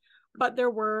phenomenally. But there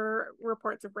were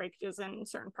reports of breakages in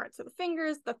certain parts of the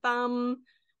fingers, the thumb.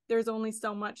 There's only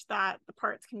so much that the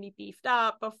parts can be beefed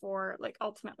up before, like,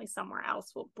 ultimately somewhere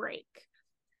else will break.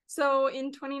 So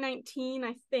in 2019,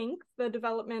 I think the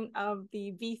development of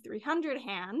the V300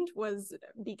 hand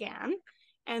began,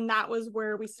 and that was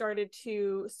where we started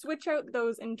to switch out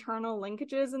those internal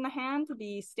linkages in the hand to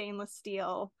be stainless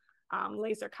steel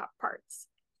laser cut parts.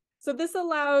 So this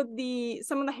allowed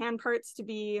some of the hand parts to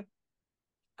be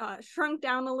shrunk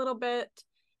down a little bit,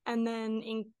 and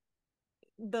then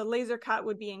the laser cut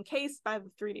would be encased by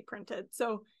the 3D printed.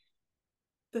 So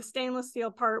the stainless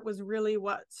steel part was really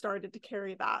what started to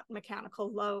carry that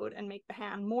mechanical load and make the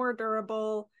hand more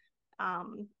durable.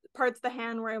 Parts of the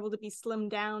hand were able to be slimmed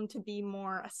down to be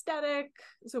more aesthetic.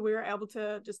 So we were able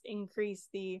to just increase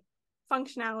the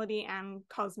functionality and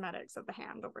cosmetics of the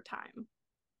hand over time.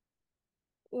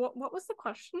 What was the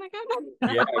question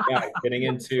again? Yeah, getting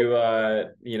into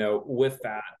with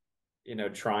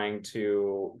that, trying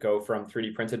to go from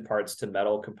 3D printed parts to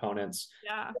metal components.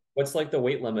 Yeah. What's like the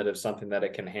weight limit of something that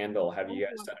it can handle? Have you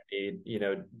guys done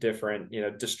any, different,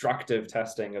 destructive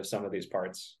testing of some of these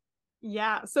parts?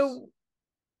 Yeah. So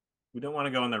we don't want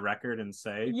to go on the record and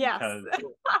say, yes,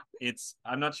 because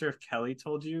I'm not sure if Kelly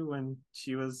told you when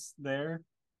she was there.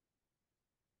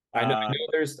 I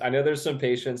know there's some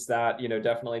patients that,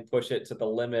 definitely push it to the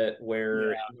limit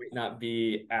where it might not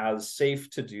be as safe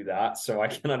to do that. So I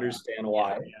can understand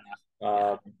why.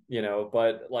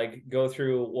 But like go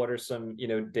through what are some,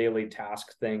 daily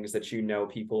task things that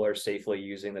people are safely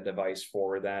using the device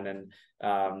for then,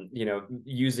 and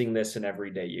using this in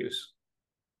everyday use.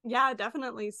 Yeah,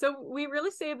 definitely. So we really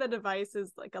say the device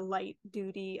is like a light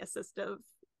duty assistive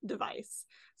device.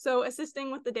 So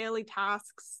assisting with the daily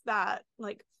tasks that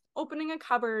like opening a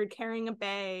cupboard, carrying a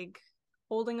bag,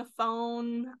 holding a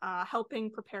phone, helping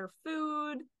prepare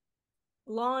food,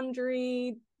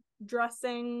 laundry,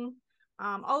 dressing,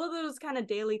 all of those kind of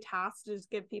daily tasks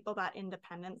just give people that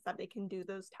independence that they can do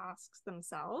those tasks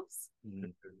themselves. Mm-hmm.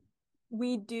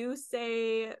 We do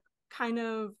say kind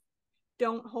of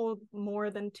don't hold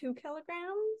more than 2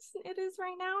 kilograms it is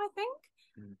right now, I think.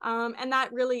 Mm-hmm. And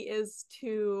that really is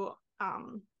to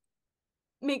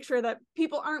make sure that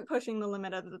people aren't pushing the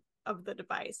limit of the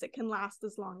device. It can last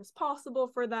as long as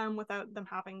possible for them without them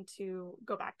having to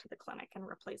go back to the clinic and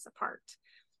replace a part.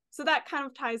 So that kind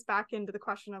of ties back into the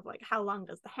question of like, how long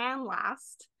does the hand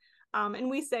last? And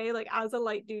we say like as a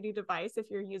light duty device, if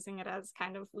you're using it as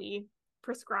kind of we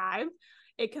prescribe,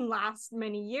 it can last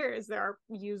many years. There are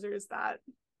users that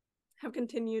have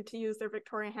continued to use their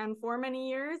Victoria hand for many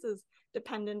years, is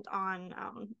dependent on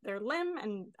their limb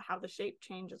and how the shape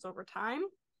changes over time.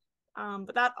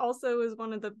 But that also is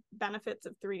one of the benefits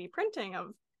of 3D printing,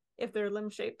 of if their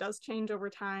limb shape does change over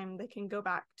time, they can go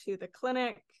back to the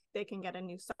clinic, they can get a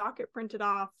new socket printed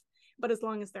off, but as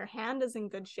long as their hand is in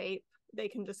good shape, they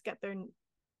can just get their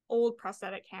old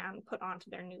prosthetic hand put onto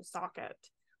their new socket.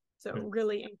 So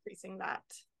really increasing that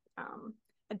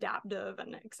adaptive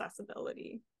and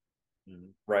accessibility.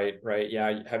 Right.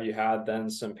 Yeah. Have you had then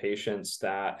some patients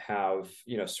that have,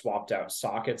 swapped out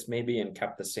sockets maybe and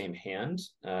kept the same hand?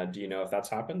 Do you know if that's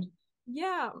happened?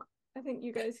 Yeah. I think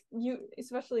you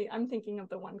especially, I'm thinking of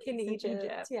the one in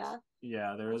Egypt.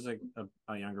 Yeah, there was a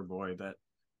younger boy that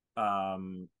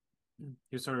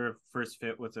he was sort of first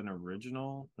fit with an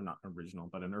original, or not original,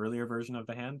 but an earlier version of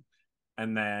the hand.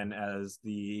 And then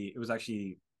it was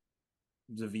actually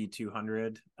the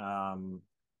V200.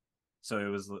 So it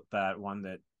was that one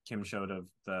that Kim showed of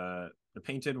the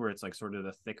painted, where it's like sort of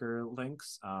the thicker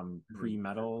links,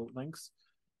 pre-metal links.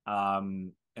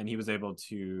 And he was able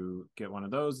to get one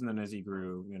of those. And then as he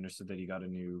grew, we understood that he got a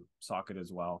new socket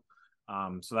as well.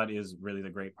 So that is really the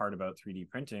great part about 3D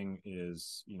printing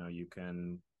is, you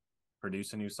can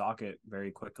produce a new socket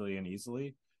very quickly and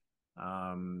easily.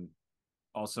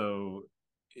 Also,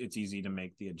 it's easy to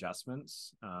make the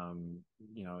adjustments.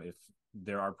 If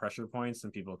there are pressure points,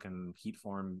 then people can heat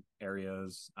form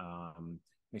areas,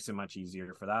 makes it much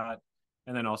easier for that.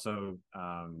 And then also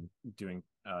doing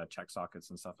check sockets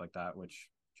and stuff like that, which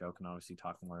Joe can obviously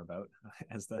talk more about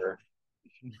as the sure.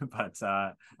 But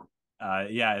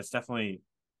yeah, it's definitely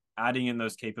adding in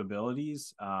those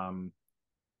capabilities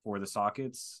for the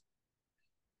sockets.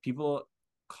 People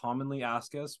commonly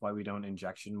ask us why we don't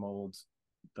injection mold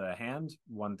the hand.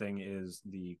 One thing is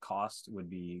the cost would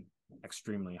be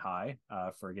extremely high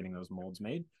for getting those molds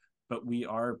made, but we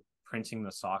are printing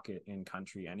the socket in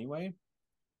country anyway.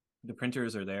 The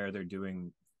printers are there, they're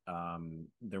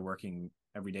working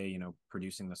every day,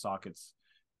 producing the sockets,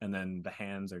 and then the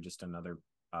hands are just another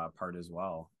part as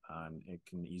well. It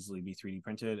can easily be 3D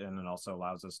printed, and it also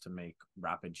allows us to make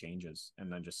rapid changes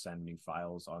and then just send new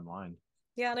files online.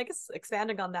 Yeah, and I guess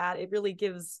expanding on that, it really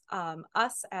gives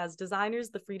us as designers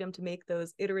the freedom to make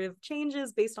those iterative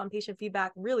changes based on patient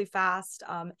feedback really fast,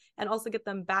 and also get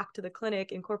them back to the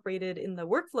clinic incorporated in the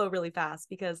workflow really fast,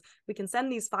 because we can send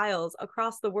these files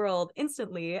across the world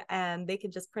instantly and they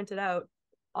can just print it out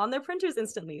on their printers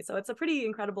instantly. So it's a pretty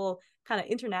incredible kind of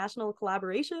international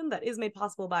collaboration that is made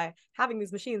possible by having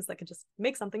these machines that can just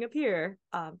make something appear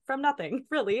from nothing,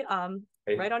 really,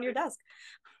 right on your desk.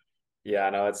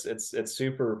 Yeah, no, it's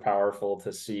super powerful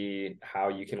to see how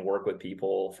you can work with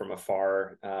people from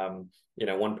afar.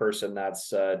 One person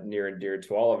that's near and dear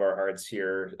to all of our hearts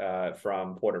here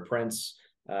from Port-au-Prince,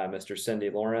 Mr. Cindy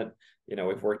Laurent.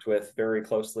 We've worked with very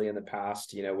closely in the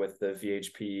past, with the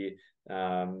VHP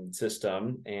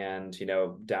system, and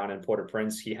down in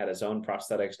Port-au-Prince, he had his own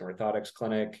prosthetics and orthotics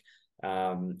clinic.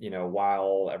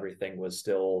 While everything was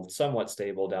still somewhat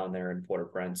stable down there in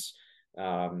Port-au-Prince.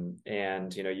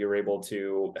 And you were able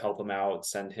to help him out,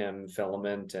 send him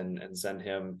filament and send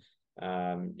him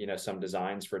some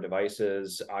designs for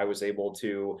devices. I was able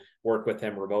to work with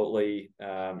him remotely,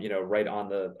 right on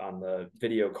the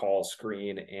video call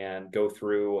screen, and go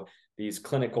through these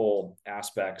clinical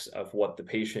aspects of what the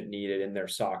patient needed in their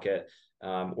socket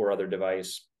or other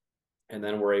device. And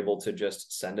then we're able to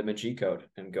just send him a G-code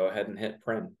and go ahead and hit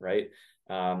print, right?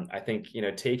 I think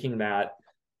taking that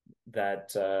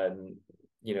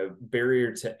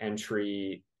barrier to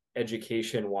entry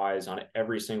education wise on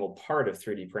every single part of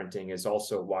 3D printing is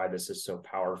also why this is so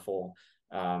powerful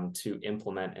to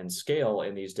implement and scale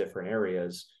in these different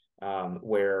areas,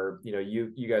 where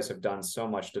you guys have done so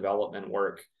much development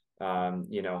work. I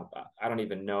don't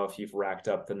even know if you've racked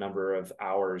up the number of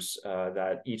hours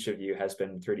that each of you has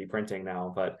been 3D printing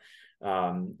now, but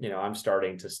I'm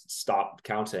starting to stop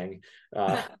counting.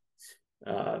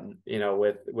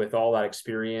 With all that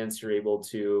experience, you're able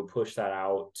to push that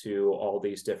out to all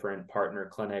these different partner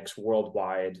clinics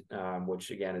worldwide,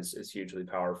 which again is hugely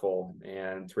powerful.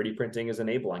 And 3D printing is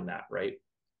enabling that, right?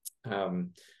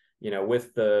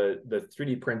 With the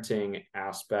 3D printing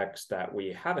aspects that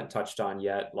we haven't touched on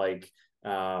yet, like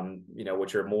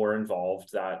which are more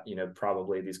involved, that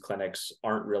probably these clinics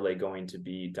aren't really going to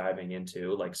be diving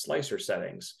into, like slicer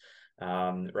settings.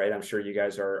 Right. I'm sure you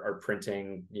guys are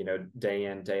printing, day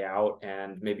in, day out,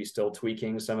 and maybe still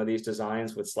tweaking some of these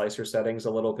designs with slicer settings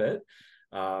a little bit.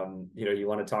 You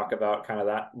want to talk about kind of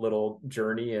that little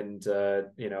journey and,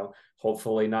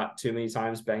 hopefully not too many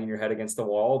times banging your head against the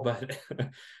wall, but,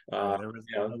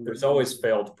 there's always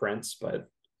failed prints, but.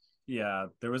 Yeah,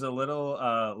 there was a little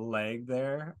lag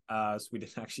there, so we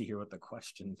didn't actually hear what the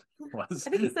question was.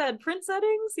 I think you said print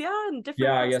settings, and different.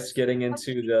 Yeah, I guess getting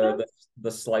into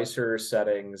the slicer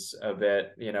settings a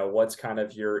bit. What's kind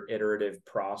of your iterative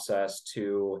process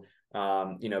to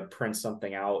print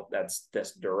something out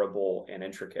that's durable and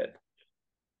intricate?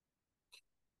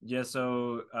 Yeah,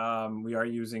 so we are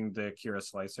using the Kira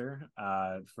slicer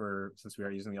since we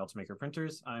are using the Ultimaker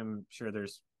printers. I'm sure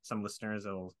there's some listeners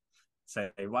that'll say,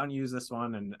 why don't you use this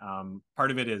one? And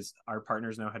part of it is our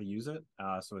partners know how to use it,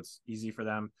 so it's easy for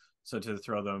them. So to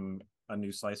throw them a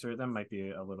new slicer at them might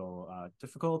be a little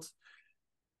difficult.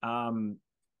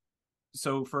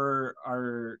 So for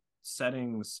our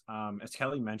settings, as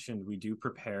Kelly mentioned, we do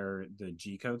prepare the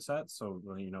G-code set. So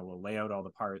we'll lay out all the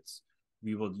parts.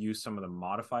 We will use some of the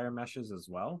modifier meshes as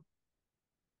well.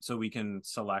 So we can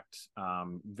select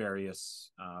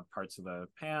various parts of the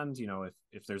pan.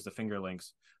 If there's the finger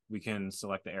links, we can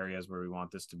select the areas where we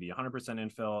want this to be 100%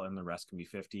 infill and the rest can be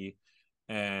 50.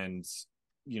 And,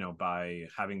 by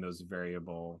having those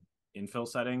variable infill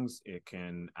settings, it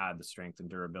can add the strength and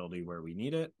durability where we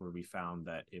need it, where we found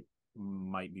that it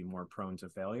might be more prone to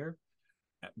failure.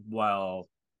 While,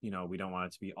 we don't want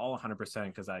it to be all 100%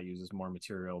 because that uses more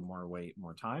material, more weight,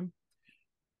 more time.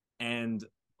 And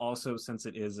also, since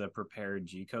it is a prepared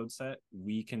G-code set,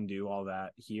 we can do all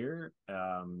that here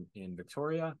in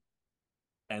Victoria.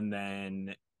 And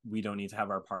then we don't need to have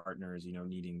our partners,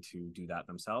 needing to do that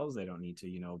themselves. They don't need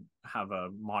to, have a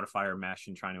modifier mesh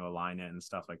and trying to align it and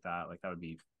stuff like that. Like that would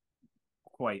be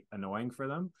quite annoying for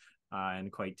them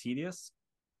and quite tedious.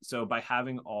 So by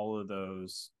having all of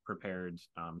those prepared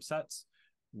sets,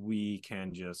 we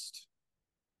can just,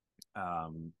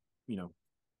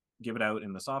 give it out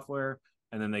in the software,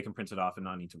 and then they can print it off and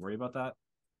not need to worry about that.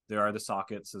 There are the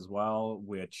sockets as well,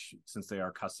 which, since they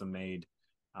are custom made,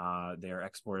 they are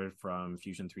exported from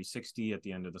Fusion 360 at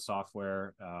the end of the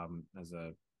software as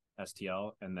a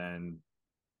STL, and then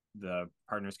the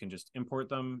partners can just import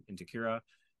them into Kira.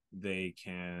 They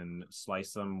can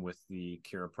slice them with the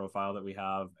Kira profile that we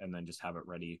have, and then just have it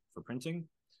ready for printing.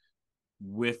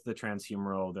 With the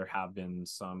transhumeral, there have been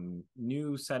some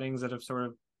new settings that have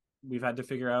we've had to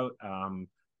figure out.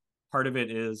 Part of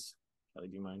it is, Kelly,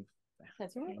 do you mind?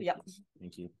 That's right. Yeah.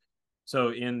 Thank you. So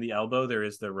in the elbow, there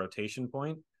is the rotation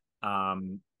point.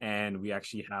 And we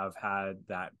actually have had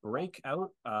that break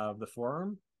out of the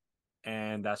forearm.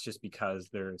 And that's just because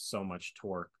there's so much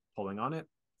torque pulling on it.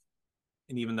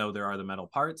 And even though there are the metal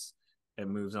parts,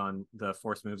 the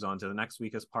force moves on to the next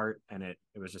weakest part, and it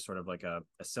was just sort of like a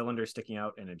cylinder sticking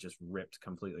out, and it just ripped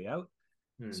completely out.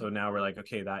 So now we're like,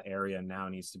 okay, that area now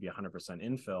needs to be 100%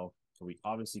 infill. We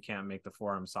obviously can't make the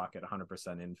forearm socket 100%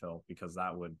 infill, because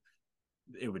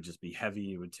it would just be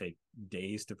heavy. It would take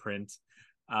days to print.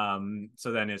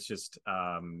 So then it's just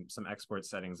some export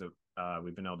settings that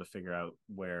we've been able to figure out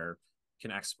where you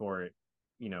can export,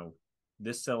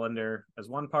 this cylinder as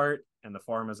one part and the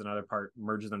forearm as another part,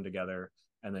 merge them together,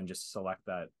 and then just select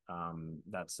that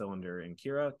cylinder in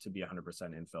Kira to be 100%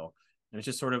 infill. And it's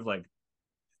just sort of like,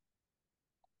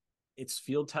 it's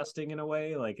field testing in a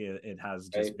way. Like it has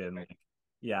just been like,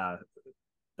 yeah,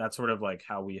 that's sort of like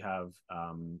how we have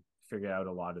figured out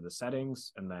a lot of the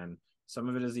settings. And then some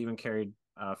of it is even carried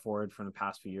forward from the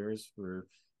past few years. We're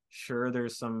sure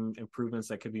there's some improvements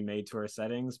that could be made to our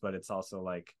settings, but it's also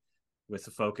like, with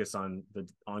the focus on the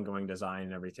ongoing design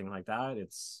and everything like that,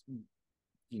 it's,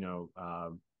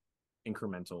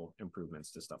 incremental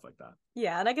improvements to stuff like that.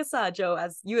 Yeah, and I guess, Joe,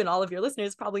 as you and all of your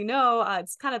listeners probably know,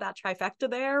 it's kind of that trifecta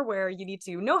there where you need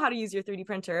to know how to use your 3D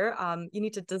printer. You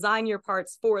need to design your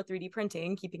parts for 3D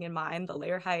printing, keeping in mind the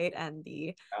layer height and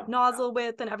the nozzle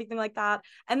width and everything like that.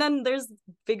 And then there's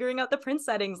figuring out the print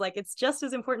settings. Like, it's just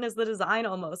as important as the design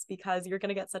almost, because you're going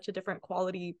to get such a different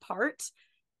quality part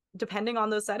depending on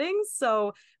those settings.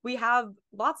 So we have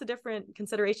lots of different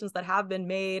considerations that have been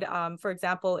made. For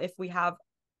example, if we have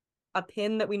a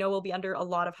pin that we know will be under a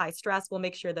lot of high stress, we'll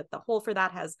make sure that the hole for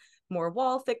that has more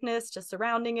wall thickness just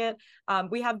surrounding it.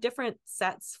 We have different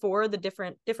sets for the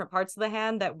different parts of the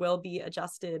hand that will be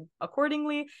adjusted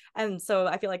accordingly. And so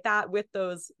I feel like that, with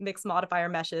those mixed modifier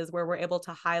meshes where we're able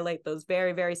to highlight those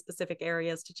very, very specific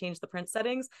areas to change the print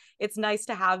settings, it's nice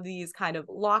to have these kind of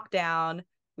locked down.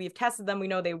 We've tested them, we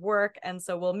know they work, and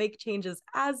so we'll make changes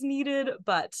as needed,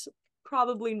 but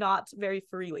probably not very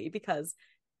freely, because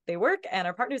they work and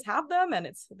our partners have them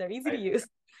and they're easy to use.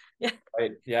 Yeah.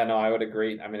 Right. Yeah, no, I would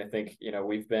agree. I mean, I think,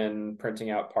 we've been printing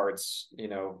out parts,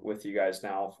 with you guys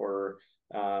now for,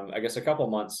 I guess, a couple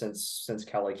months since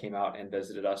Kelly came out and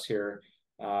visited us here.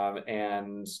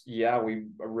 And yeah, we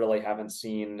really haven't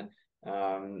seen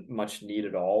much need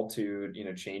at all to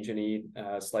change any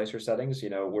slicer settings.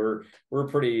 We're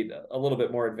a little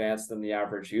bit more advanced than the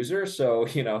average user, so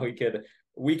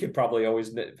we could probably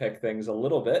always nitpick things a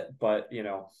little bit, but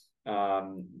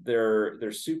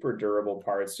they're super durable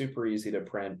parts, super easy to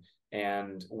print,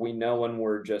 and we know when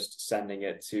we're just sending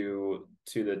it to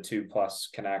the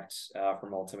 2+ Connect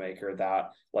from Ultimaker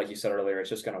that, like you said earlier,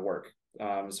 it's just going to work.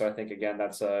 So I think, again,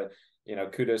 that's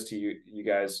kudos to you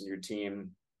guys and your team.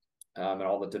 And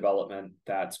all the development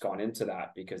that's gone into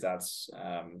that, because that's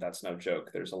no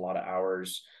joke. There's a lot of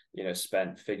hours,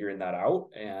 spent figuring that out,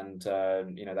 and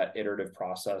that iterative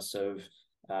process of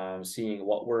seeing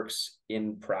what works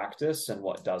in practice and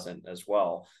what doesn't as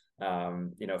well.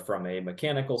 From a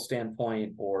mechanical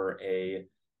standpoint or a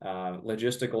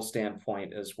logistical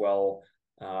standpoint as well.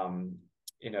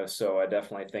 So I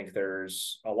definitely think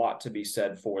there's a lot to be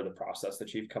said for the process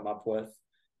that you've come up with.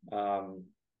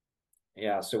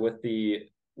 Yeah. So with the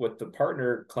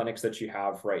partner clinics that you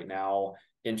have right now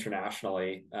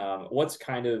internationally, what's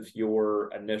kind of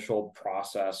your initial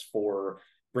process for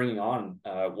bringing on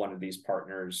one of these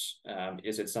partners?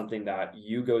 Is it something that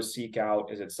you go seek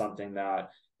out? Is it something that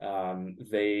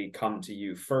they come to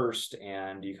you first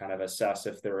and you kind of assess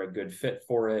if they're a good fit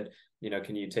for it?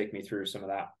 Can you take me through some of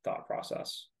that thought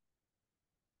process?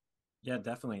 Yeah,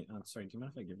 definitely. Sorry, do you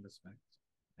mind if I give this back?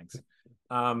 Thanks.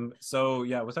 So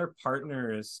yeah, with our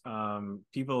partners,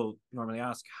 people normally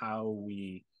ask how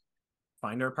we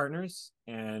find our partners,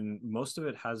 and most of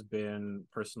it has been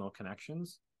personal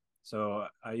connections. So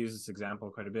I use this example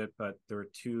quite a bit, but there were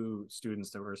 2 students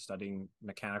that were studying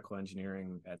mechanical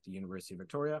engineering at the University of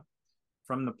Victoria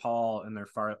from Nepal, and their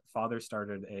father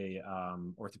started a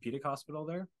orthopedic hospital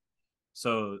there.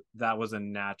 So that was a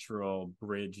natural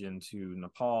bridge into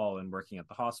Nepal and working at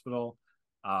the hospital.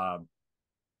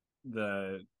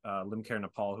 The Limb Care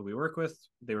Nepal, who we work with,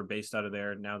 they were based out of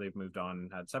there. Now they've moved on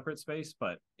and had separate space,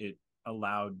 but it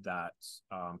allowed that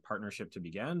partnership to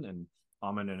begin. And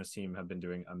Aman and his team have been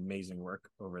doing amazing work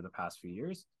over the past few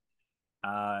years.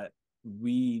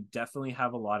 We definitely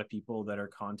have a lot of people that are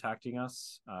contacting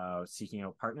us, seeking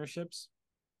out partnerships,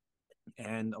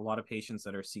 and a lot of patients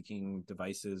that are seeking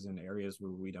devices in areas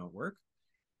where we don't work.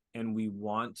 And we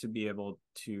want to be able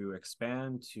to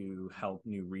expand to help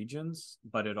new regions,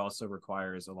 but it also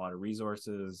requires a lot of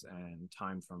resources and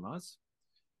time from us.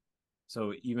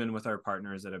 So even with our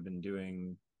partners that have been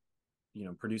doing,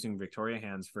 producing Victoria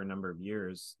hands for a number of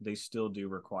years, they still do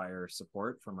require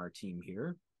support from our team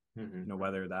here.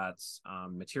 whether that's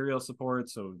material support.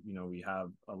 So, we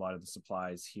have a lot of the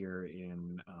supplies here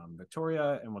in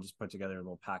Victoria, and we'll just put together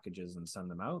little packages and send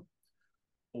them out.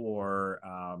 Or,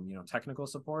 technical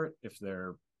support if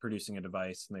they're producing a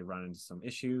device and they run into some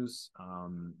issues,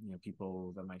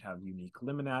 people that might have unique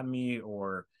limb anatomy,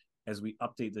 or as we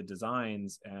update the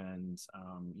designs and,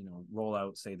 roll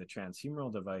out, say, the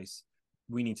transhumeral device,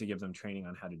 we need to give them training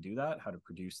on how to do that, how to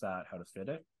produce that, how to fit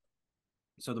it.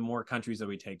 So the more countries that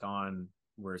we take on,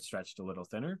 we're stretched a little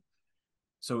thinner.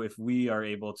 So if we are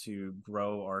able to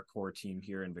grow our core team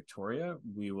here in Victoria,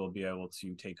 we will be able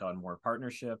to take on more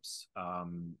partnerships.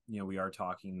 We are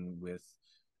talking with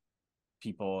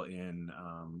people in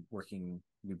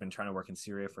we've been trying to work in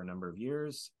Syria for a number of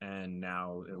years, and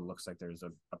now it looks like there's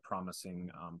a promising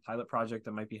pilot project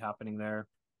that might be happening there.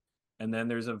 And then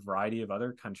there's a variety of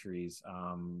other countries.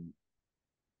 I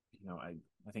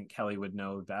think Kelly would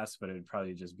know best, but it would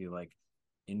probably just be like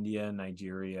India,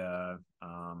 Nigeria,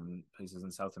 places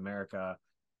in South America,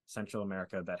 Central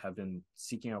America that have been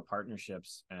seeking out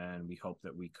partnerships, and we hope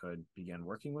that we could begin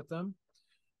working with them.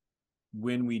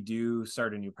 When we do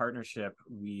start a new partnership,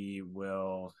 we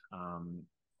will,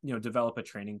 develop a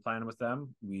training plan with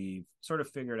them. We've sort of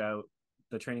figured out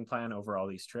the training plan over all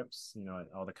these trips,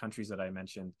 all the countries that I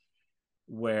mentioned,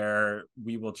 where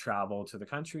we will travel to the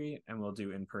country and we'll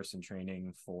do in-person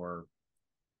training for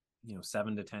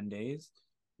 7 to 10 days.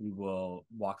 We will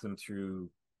walk them through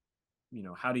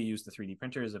how to use the 3D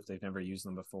printers if they've never used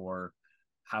them before,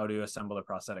 how to assemble the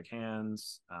prosthetic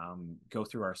hands, go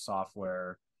through our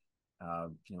software,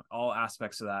 all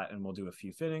aspects of that, and we'll do a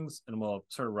few fittings, and we'll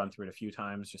sort of run through it a few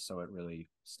times just so it really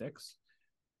sticks.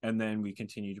 And then we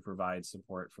continue to provide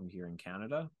support from here in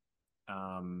Canada.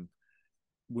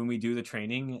 When we do the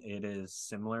training, it is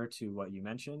similar to what you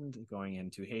mentioned, going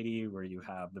into Haiti, where you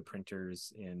have the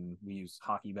printers we use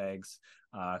hockey bags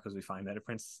because we find that it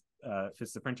fits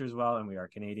the printers well, and we are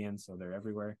Canadian, so they're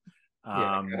everywhere.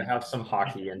 Gotta have some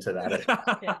hockey into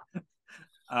that. Yeah.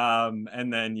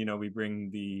 And then, we bring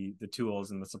the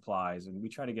tools and the supplies, and we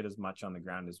try to get as much on the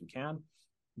ground as we can.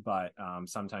 But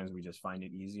sometimes we just find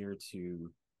it easier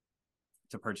to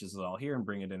purchase it all here and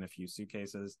bring it in a few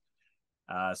suitcases.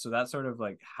 So that's sort of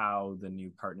like how the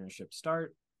new partnerships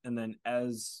start. And then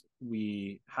as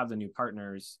we have the new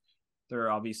partners, there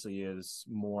obviously is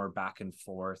more back and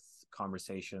forth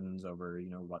conversations over,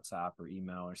 WhatsApp or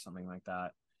email or something like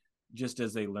that, just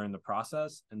as they learn the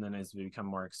process. And then as we become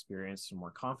more experienced and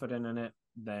more confident in it,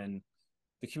 then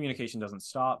the communication doesn't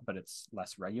stop, but it's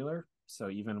less regular. So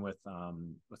even with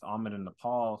Ahmed in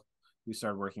Nepal, we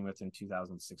started working with in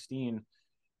 2016,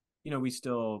 we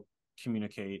still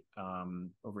communicate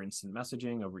over instant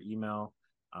messaging, over email,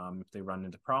 if they run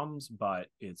into problems, but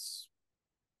it's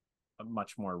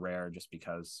much more rare just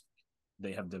because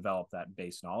they have developed that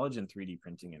base knowledge in 3D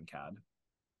printing and CAD.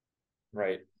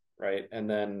 Right. And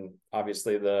then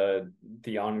obviously the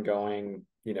ongoing,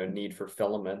 need for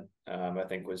filament, I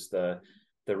think was the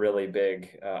really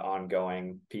big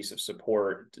ongoing piece of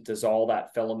support. Does all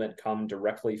that filament come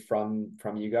directly from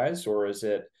you guys, or is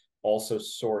it also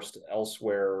sourced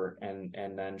elsewhere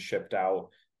and then shipped out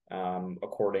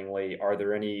accordingly? Are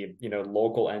there any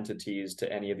local entities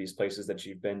to any of these places that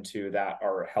you've been to that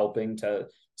are helping to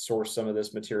source some of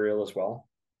this material as well?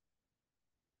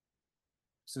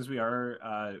 Since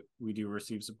we do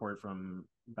receive support from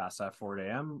BASF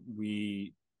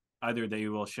 4AM, either they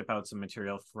will ship out some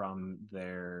material from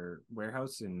their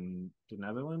warehouse in the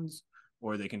Netherlands,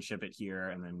 or they can ship it here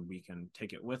and then we can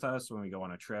take it with us when we go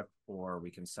on a trip, or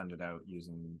we can send it out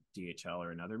using DHL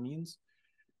or another means.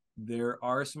 There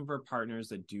are some of our partners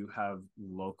that do have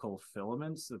local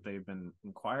filaments that they've been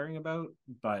inquiring about,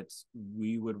 but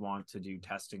we would want to do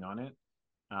testing on it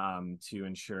to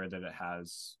ensure that it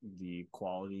has the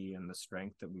quality and the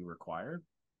strength that we require.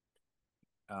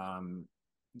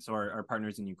 So our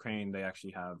partners in Ukraine, they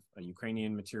actually have a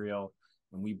Ukrainian material,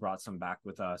 and we brought some back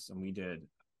with us, and we did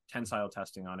tensile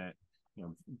testing on it,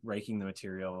 breaking the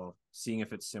material, seeing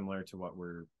if it's similar to what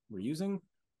we're using.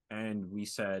 And we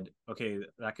said, okay,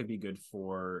 that could be good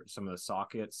for some of the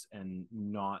sockets and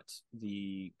not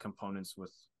the components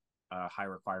with a high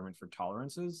requirement for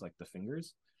tolerances, like the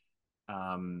fingers.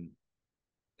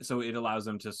 So it allows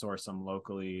them to source them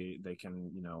locally. They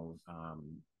can,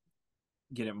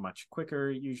 get it much quicker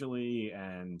usually,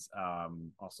 and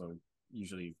also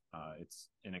usually it's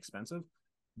inexpensive.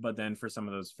 But then for some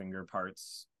of those finger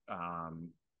parts,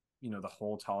 the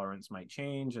hole tolerance might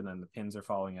change, and then the pins are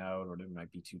falling out, or it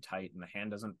might be too tight and the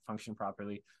hand doesn't function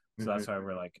properly. So that's why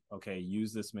we're like, okay,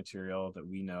 use this material that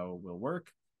we know will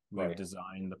work. We've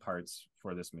designed the parts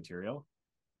for this material.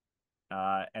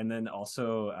 And then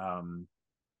also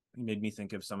made me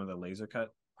think of some of the laser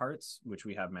cut parts, which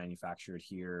we have manufactured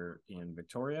here in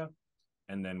Victoria,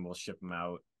 and then we'll ship them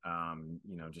out,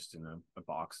 just in a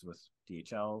box with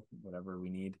DHL, whatever we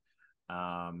need.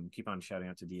 Keep on shouting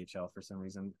out to DHL for some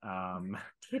reason.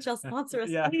 DHL sponsor us,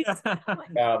 yeah. please.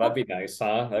 Yeah, that'd be nice,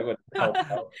 huh? That would help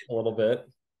out a little bit.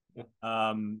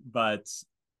 But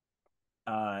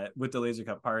with the laser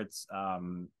cut parts,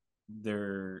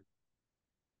 they're,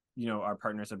 our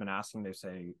partners have been asking.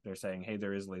 They're saying, hey,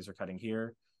 there is laser cutting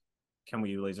here. Can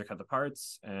we laser cut the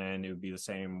parts? And it would be the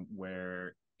same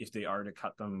where if they are to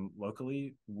cut them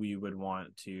locally, we would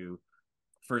want to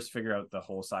first figure out the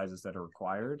hole sizes that are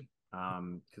required,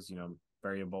 because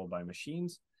variable by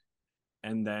machines,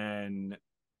 and then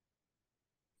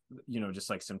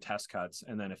just like some test cuts,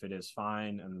 and then if it is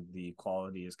fine and the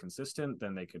quality is consistent,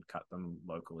 then they could cut them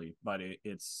locally. But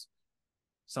it's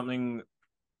something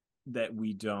that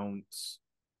we don't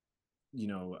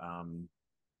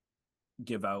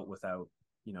give out without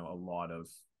a lot of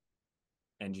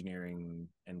engineering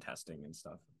and testing and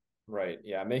stuff. Right.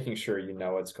 Yeah. Making sure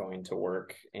it's going to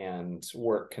work and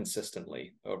work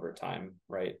consistently over time.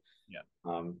 Right.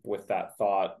 Yeah. With that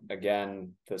thought,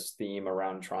 again, this theme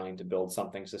around trying to build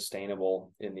something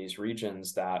sustainable in these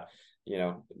regions that,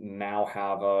 now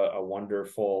have a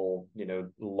wonderful,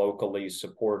 locally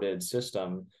supported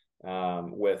system,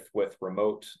 with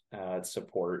remote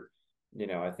support,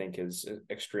 I think is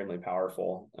extremely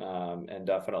powerful. And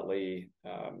definitely,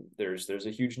 there's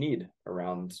a huge need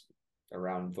around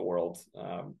the world,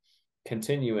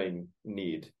 continuing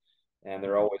need, and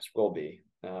there always will be,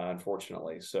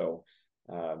 unfortunately. So,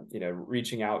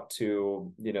 reaching out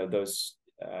to, those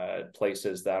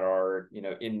places that are,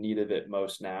 in need of it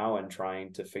most now, and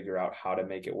trying to figure out how to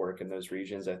make it work in those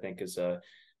regions, I think is a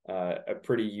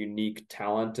pretty unique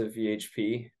talent of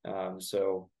VHP.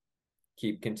 So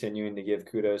keep continuing to give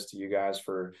kudos to you guys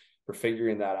for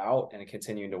figuring that out and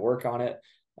continuing to work on it.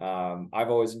 I've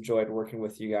always enjoyed working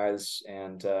with you guys,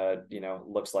 and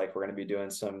looks like we're going to be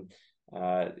doing some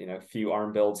few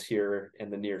arm builds here in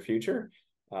the near future.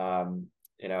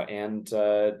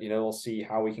 We'll see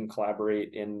how we can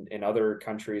collaborate in other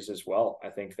countries as well. I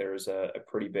think there's a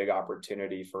pretty big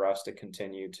opportunity for us to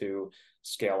continue to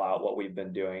scale out what we've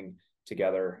been doing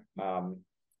together.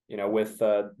 With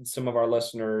some of our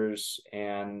listeners,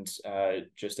 and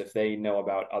just if they know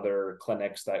about other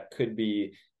clinics that could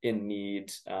be in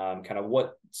need, kind of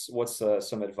what's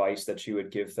some advice that you would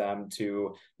give them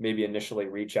to maybe initially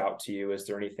reach out to you? Is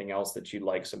there anything else that you'd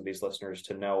like some of these listeners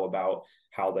to know about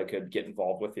how they could get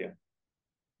involved with you?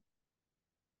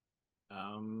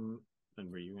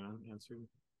 And were you going to answer?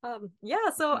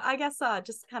 So I guess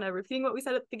just kind of repeating what we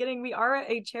said at the beginning, we are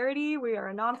a charity, we are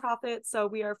a nonprofit, so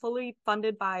we are fully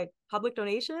funded by public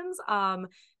donations.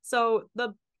 So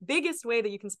the biggest way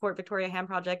that you can support Victoria Hand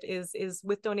Project is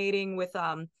with donating, with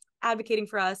advocating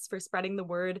for us, for spreading the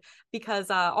word, because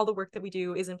all the work that we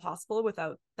do isn't possible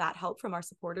without that help from our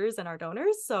supporters and our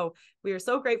donors. So we are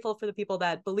so grateful for the people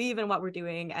that believe in what we're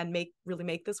doing and really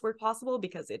make this work possible,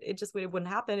 because it just wouldn't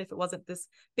happen if it wasn't this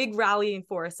big rallying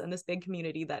force and this big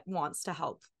community that wants to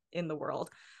help in the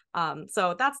world.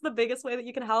 So that's the biggest way that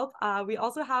you can help. We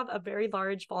also have a very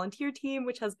large volunteer team,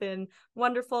 which has been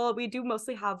wonderful. We do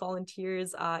mostly have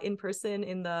volunteers in person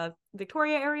in the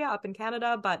Victoria area up in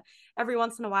Canada, but every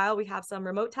once in a while we have some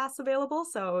remote tasks available.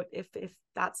 So if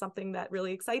that's something that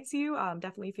really excites you,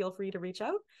 definitely feel free to reach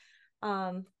out.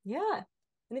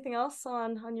 Anything else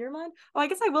on your mind? Oh, I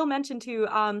guess I will mention too,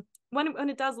 when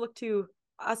it does look to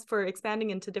us for expanding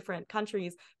into different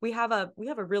countries, we have a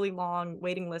really long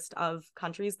waiting list of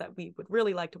countries that we would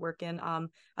really like to work in.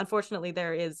 Unfortunately,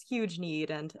 there is huge need,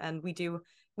 and we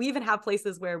even have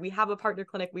places where we have a partner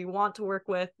clinic we want to work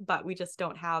with, but we just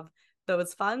don't have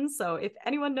those funds. So if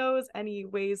anyone knows any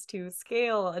ways to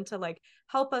scale and to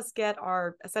help us get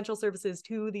our essential services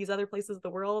to these other places of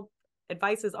the world,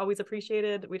 advice is always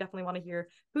appreciated. We definitely want to hear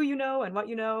who you know and what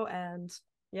you know, and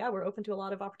we're open to a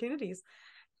lot of opportunities.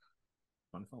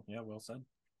 Wonderful. Yeah, well said.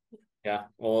 Yeah.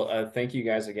 Well, thank you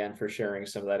guys again for sharing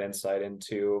some of that insight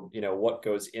into, what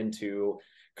goes into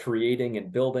creating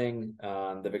and building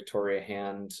the Victoria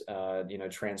Hand,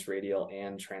 transradial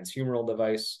and transhumeral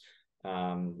device.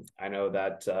 I know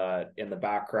that in the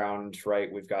background, right,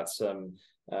 we've got some,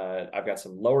 I've got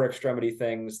some lower extremity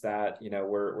things that,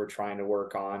 we're trying to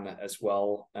work on as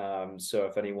well. So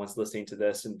if anyone's listening to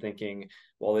this and thinking,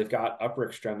 well, they've got upper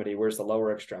extremity, where's the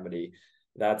lower extremity?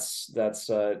 That's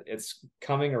it's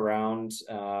coming around.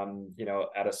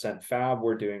 At Ascent Fab,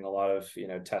 we're doing a lot of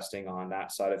testing on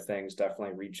that side of things.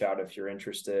 Definitely reach out if you're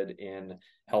interested in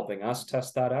helping us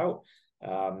test that out.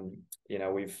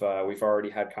 We've already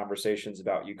had conversations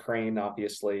about Ukraine.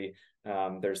 Obviously,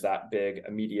 there's that big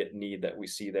immediate need that we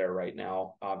see there right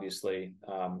now, obviously.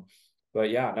 But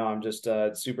yeah, no, I'm just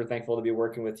super thankful to be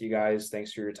working with you guys.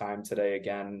 Thanks for your time today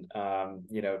again,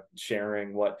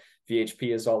 sharing what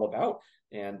VHP is all about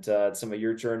and some of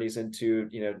your journeys into,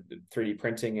 3D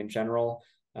printing in general.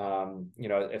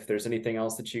 If there's anything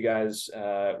else that you guys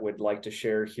would like to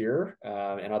share here,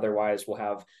 and otherwise we'll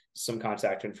have some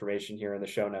contact information here in the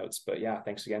show notes. But yeah,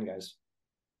 thanks again, guys.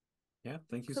 Yeah,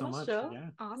 thank you so much. Joe. Yeah.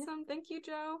 Awesome. Thank you,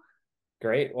 Joe.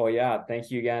 Great. Well, yeah,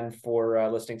 thank you again for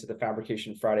listening to the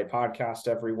Fabrication Friday podcast,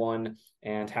 everyone,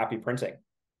 and happy printing.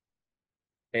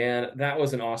 And that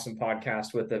was an awesome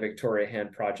podcast with the Victoria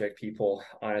Hand Project people.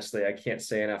 Honestly, I can't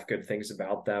say enough good things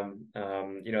about them.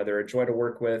 They're a joy to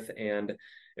work with, and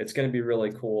it's going to be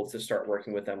really cool to start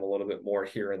working with them a little bit more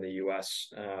here in the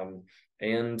U.S.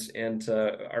 And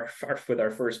with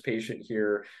our first patient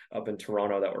here up in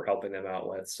Toronto that we're helping them out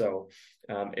with. So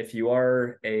if you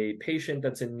are a patient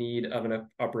that's in need of an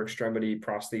upper extremity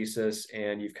prosthesis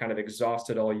and you've kind of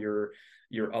exhausted all your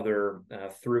other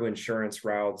through insurance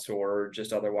routes or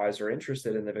just otherwise are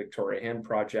interested in the Victoria Hand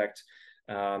Project,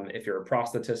 if you're a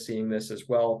prosthetist seeing this as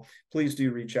well, please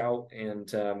do reach out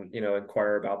and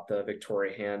inquire about the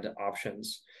Victoria Hand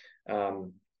options.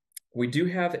 We do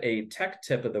have a tech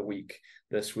tip of the week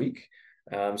this week.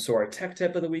 So our tech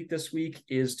tip of the week this week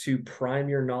is to prime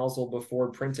your nozzle before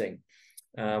printing.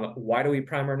 Why do we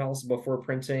prime our nozzle before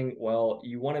printing? Well,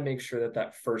 you want to make sure that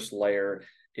that first layer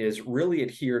is really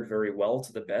adhered very well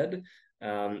to the bed,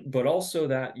 but also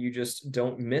that you just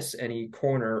don't miss any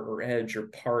corner or edge or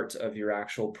part of your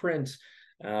actual print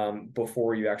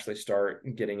before you actually start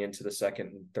getting into the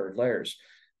second and third layers.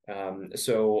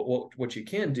 So what you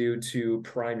can do to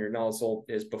prime your nozzle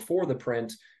is before the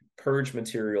print, purge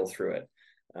material through it.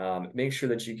 Make sure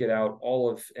that you get out all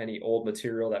of any old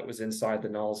material that was inside the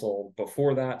nozzle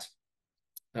before that,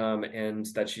 and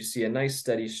that you see a nice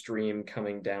steady stream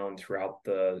coming down throughout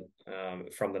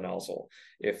from the nozzle.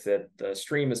 If the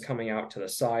stream is coming out to the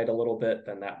side a little bit,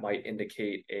 then that might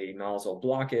indicate a nozzle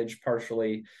blockage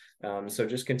partially. So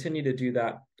just continue to do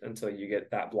that until you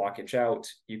get that blockage out.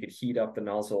 You could heat up the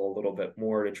nozzle a little bit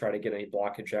more to try to get any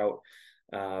blockage out.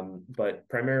 But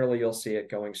primarily you'll see it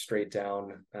going straight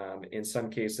down. In some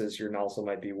cases, your nozzle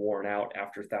might be worn out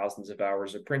after thousands of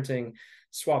hours of printing.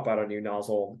 Swap out a new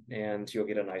nozzle and you'll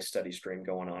get a nice steady stream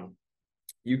going on.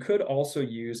 You could also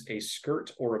use a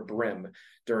skirt or a brim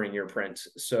during your print.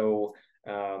 So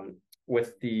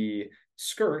with the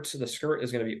skirt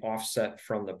is going to be offset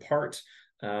from the part.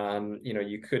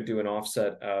 You could do an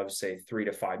offset of say 3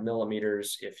 to 5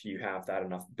 millimeters if you have that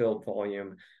enough build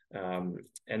volume.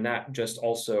 And that just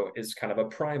also is kind of a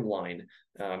prime line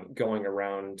going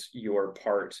around your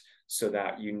part so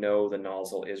that the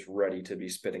nozzle is ready to be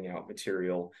spitting out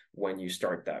material when you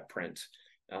start that print.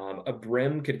 A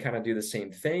brim could kind of do the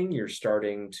same thing. You're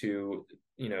starting to,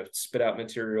 spit out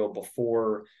material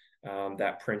before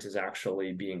that print is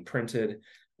actually being printed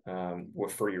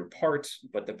for your part,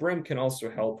 but the brim can also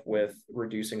help with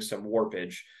reducing some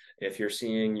warpage. If you're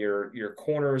seeing your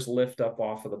corners lift up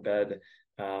off of the bed,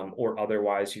 or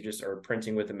otherwise you just are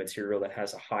printing with a material that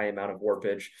has a high amount of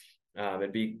warpage,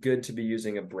 it'd be good to be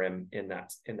using a brim in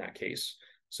that case.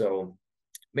 So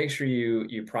make sure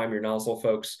you prime your nozzle,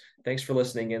 folks. Thanks for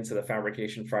listening in to the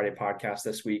Fabrication Friday podcast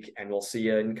this week, and we'll see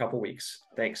you in a couple weeks.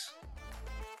 Thanks.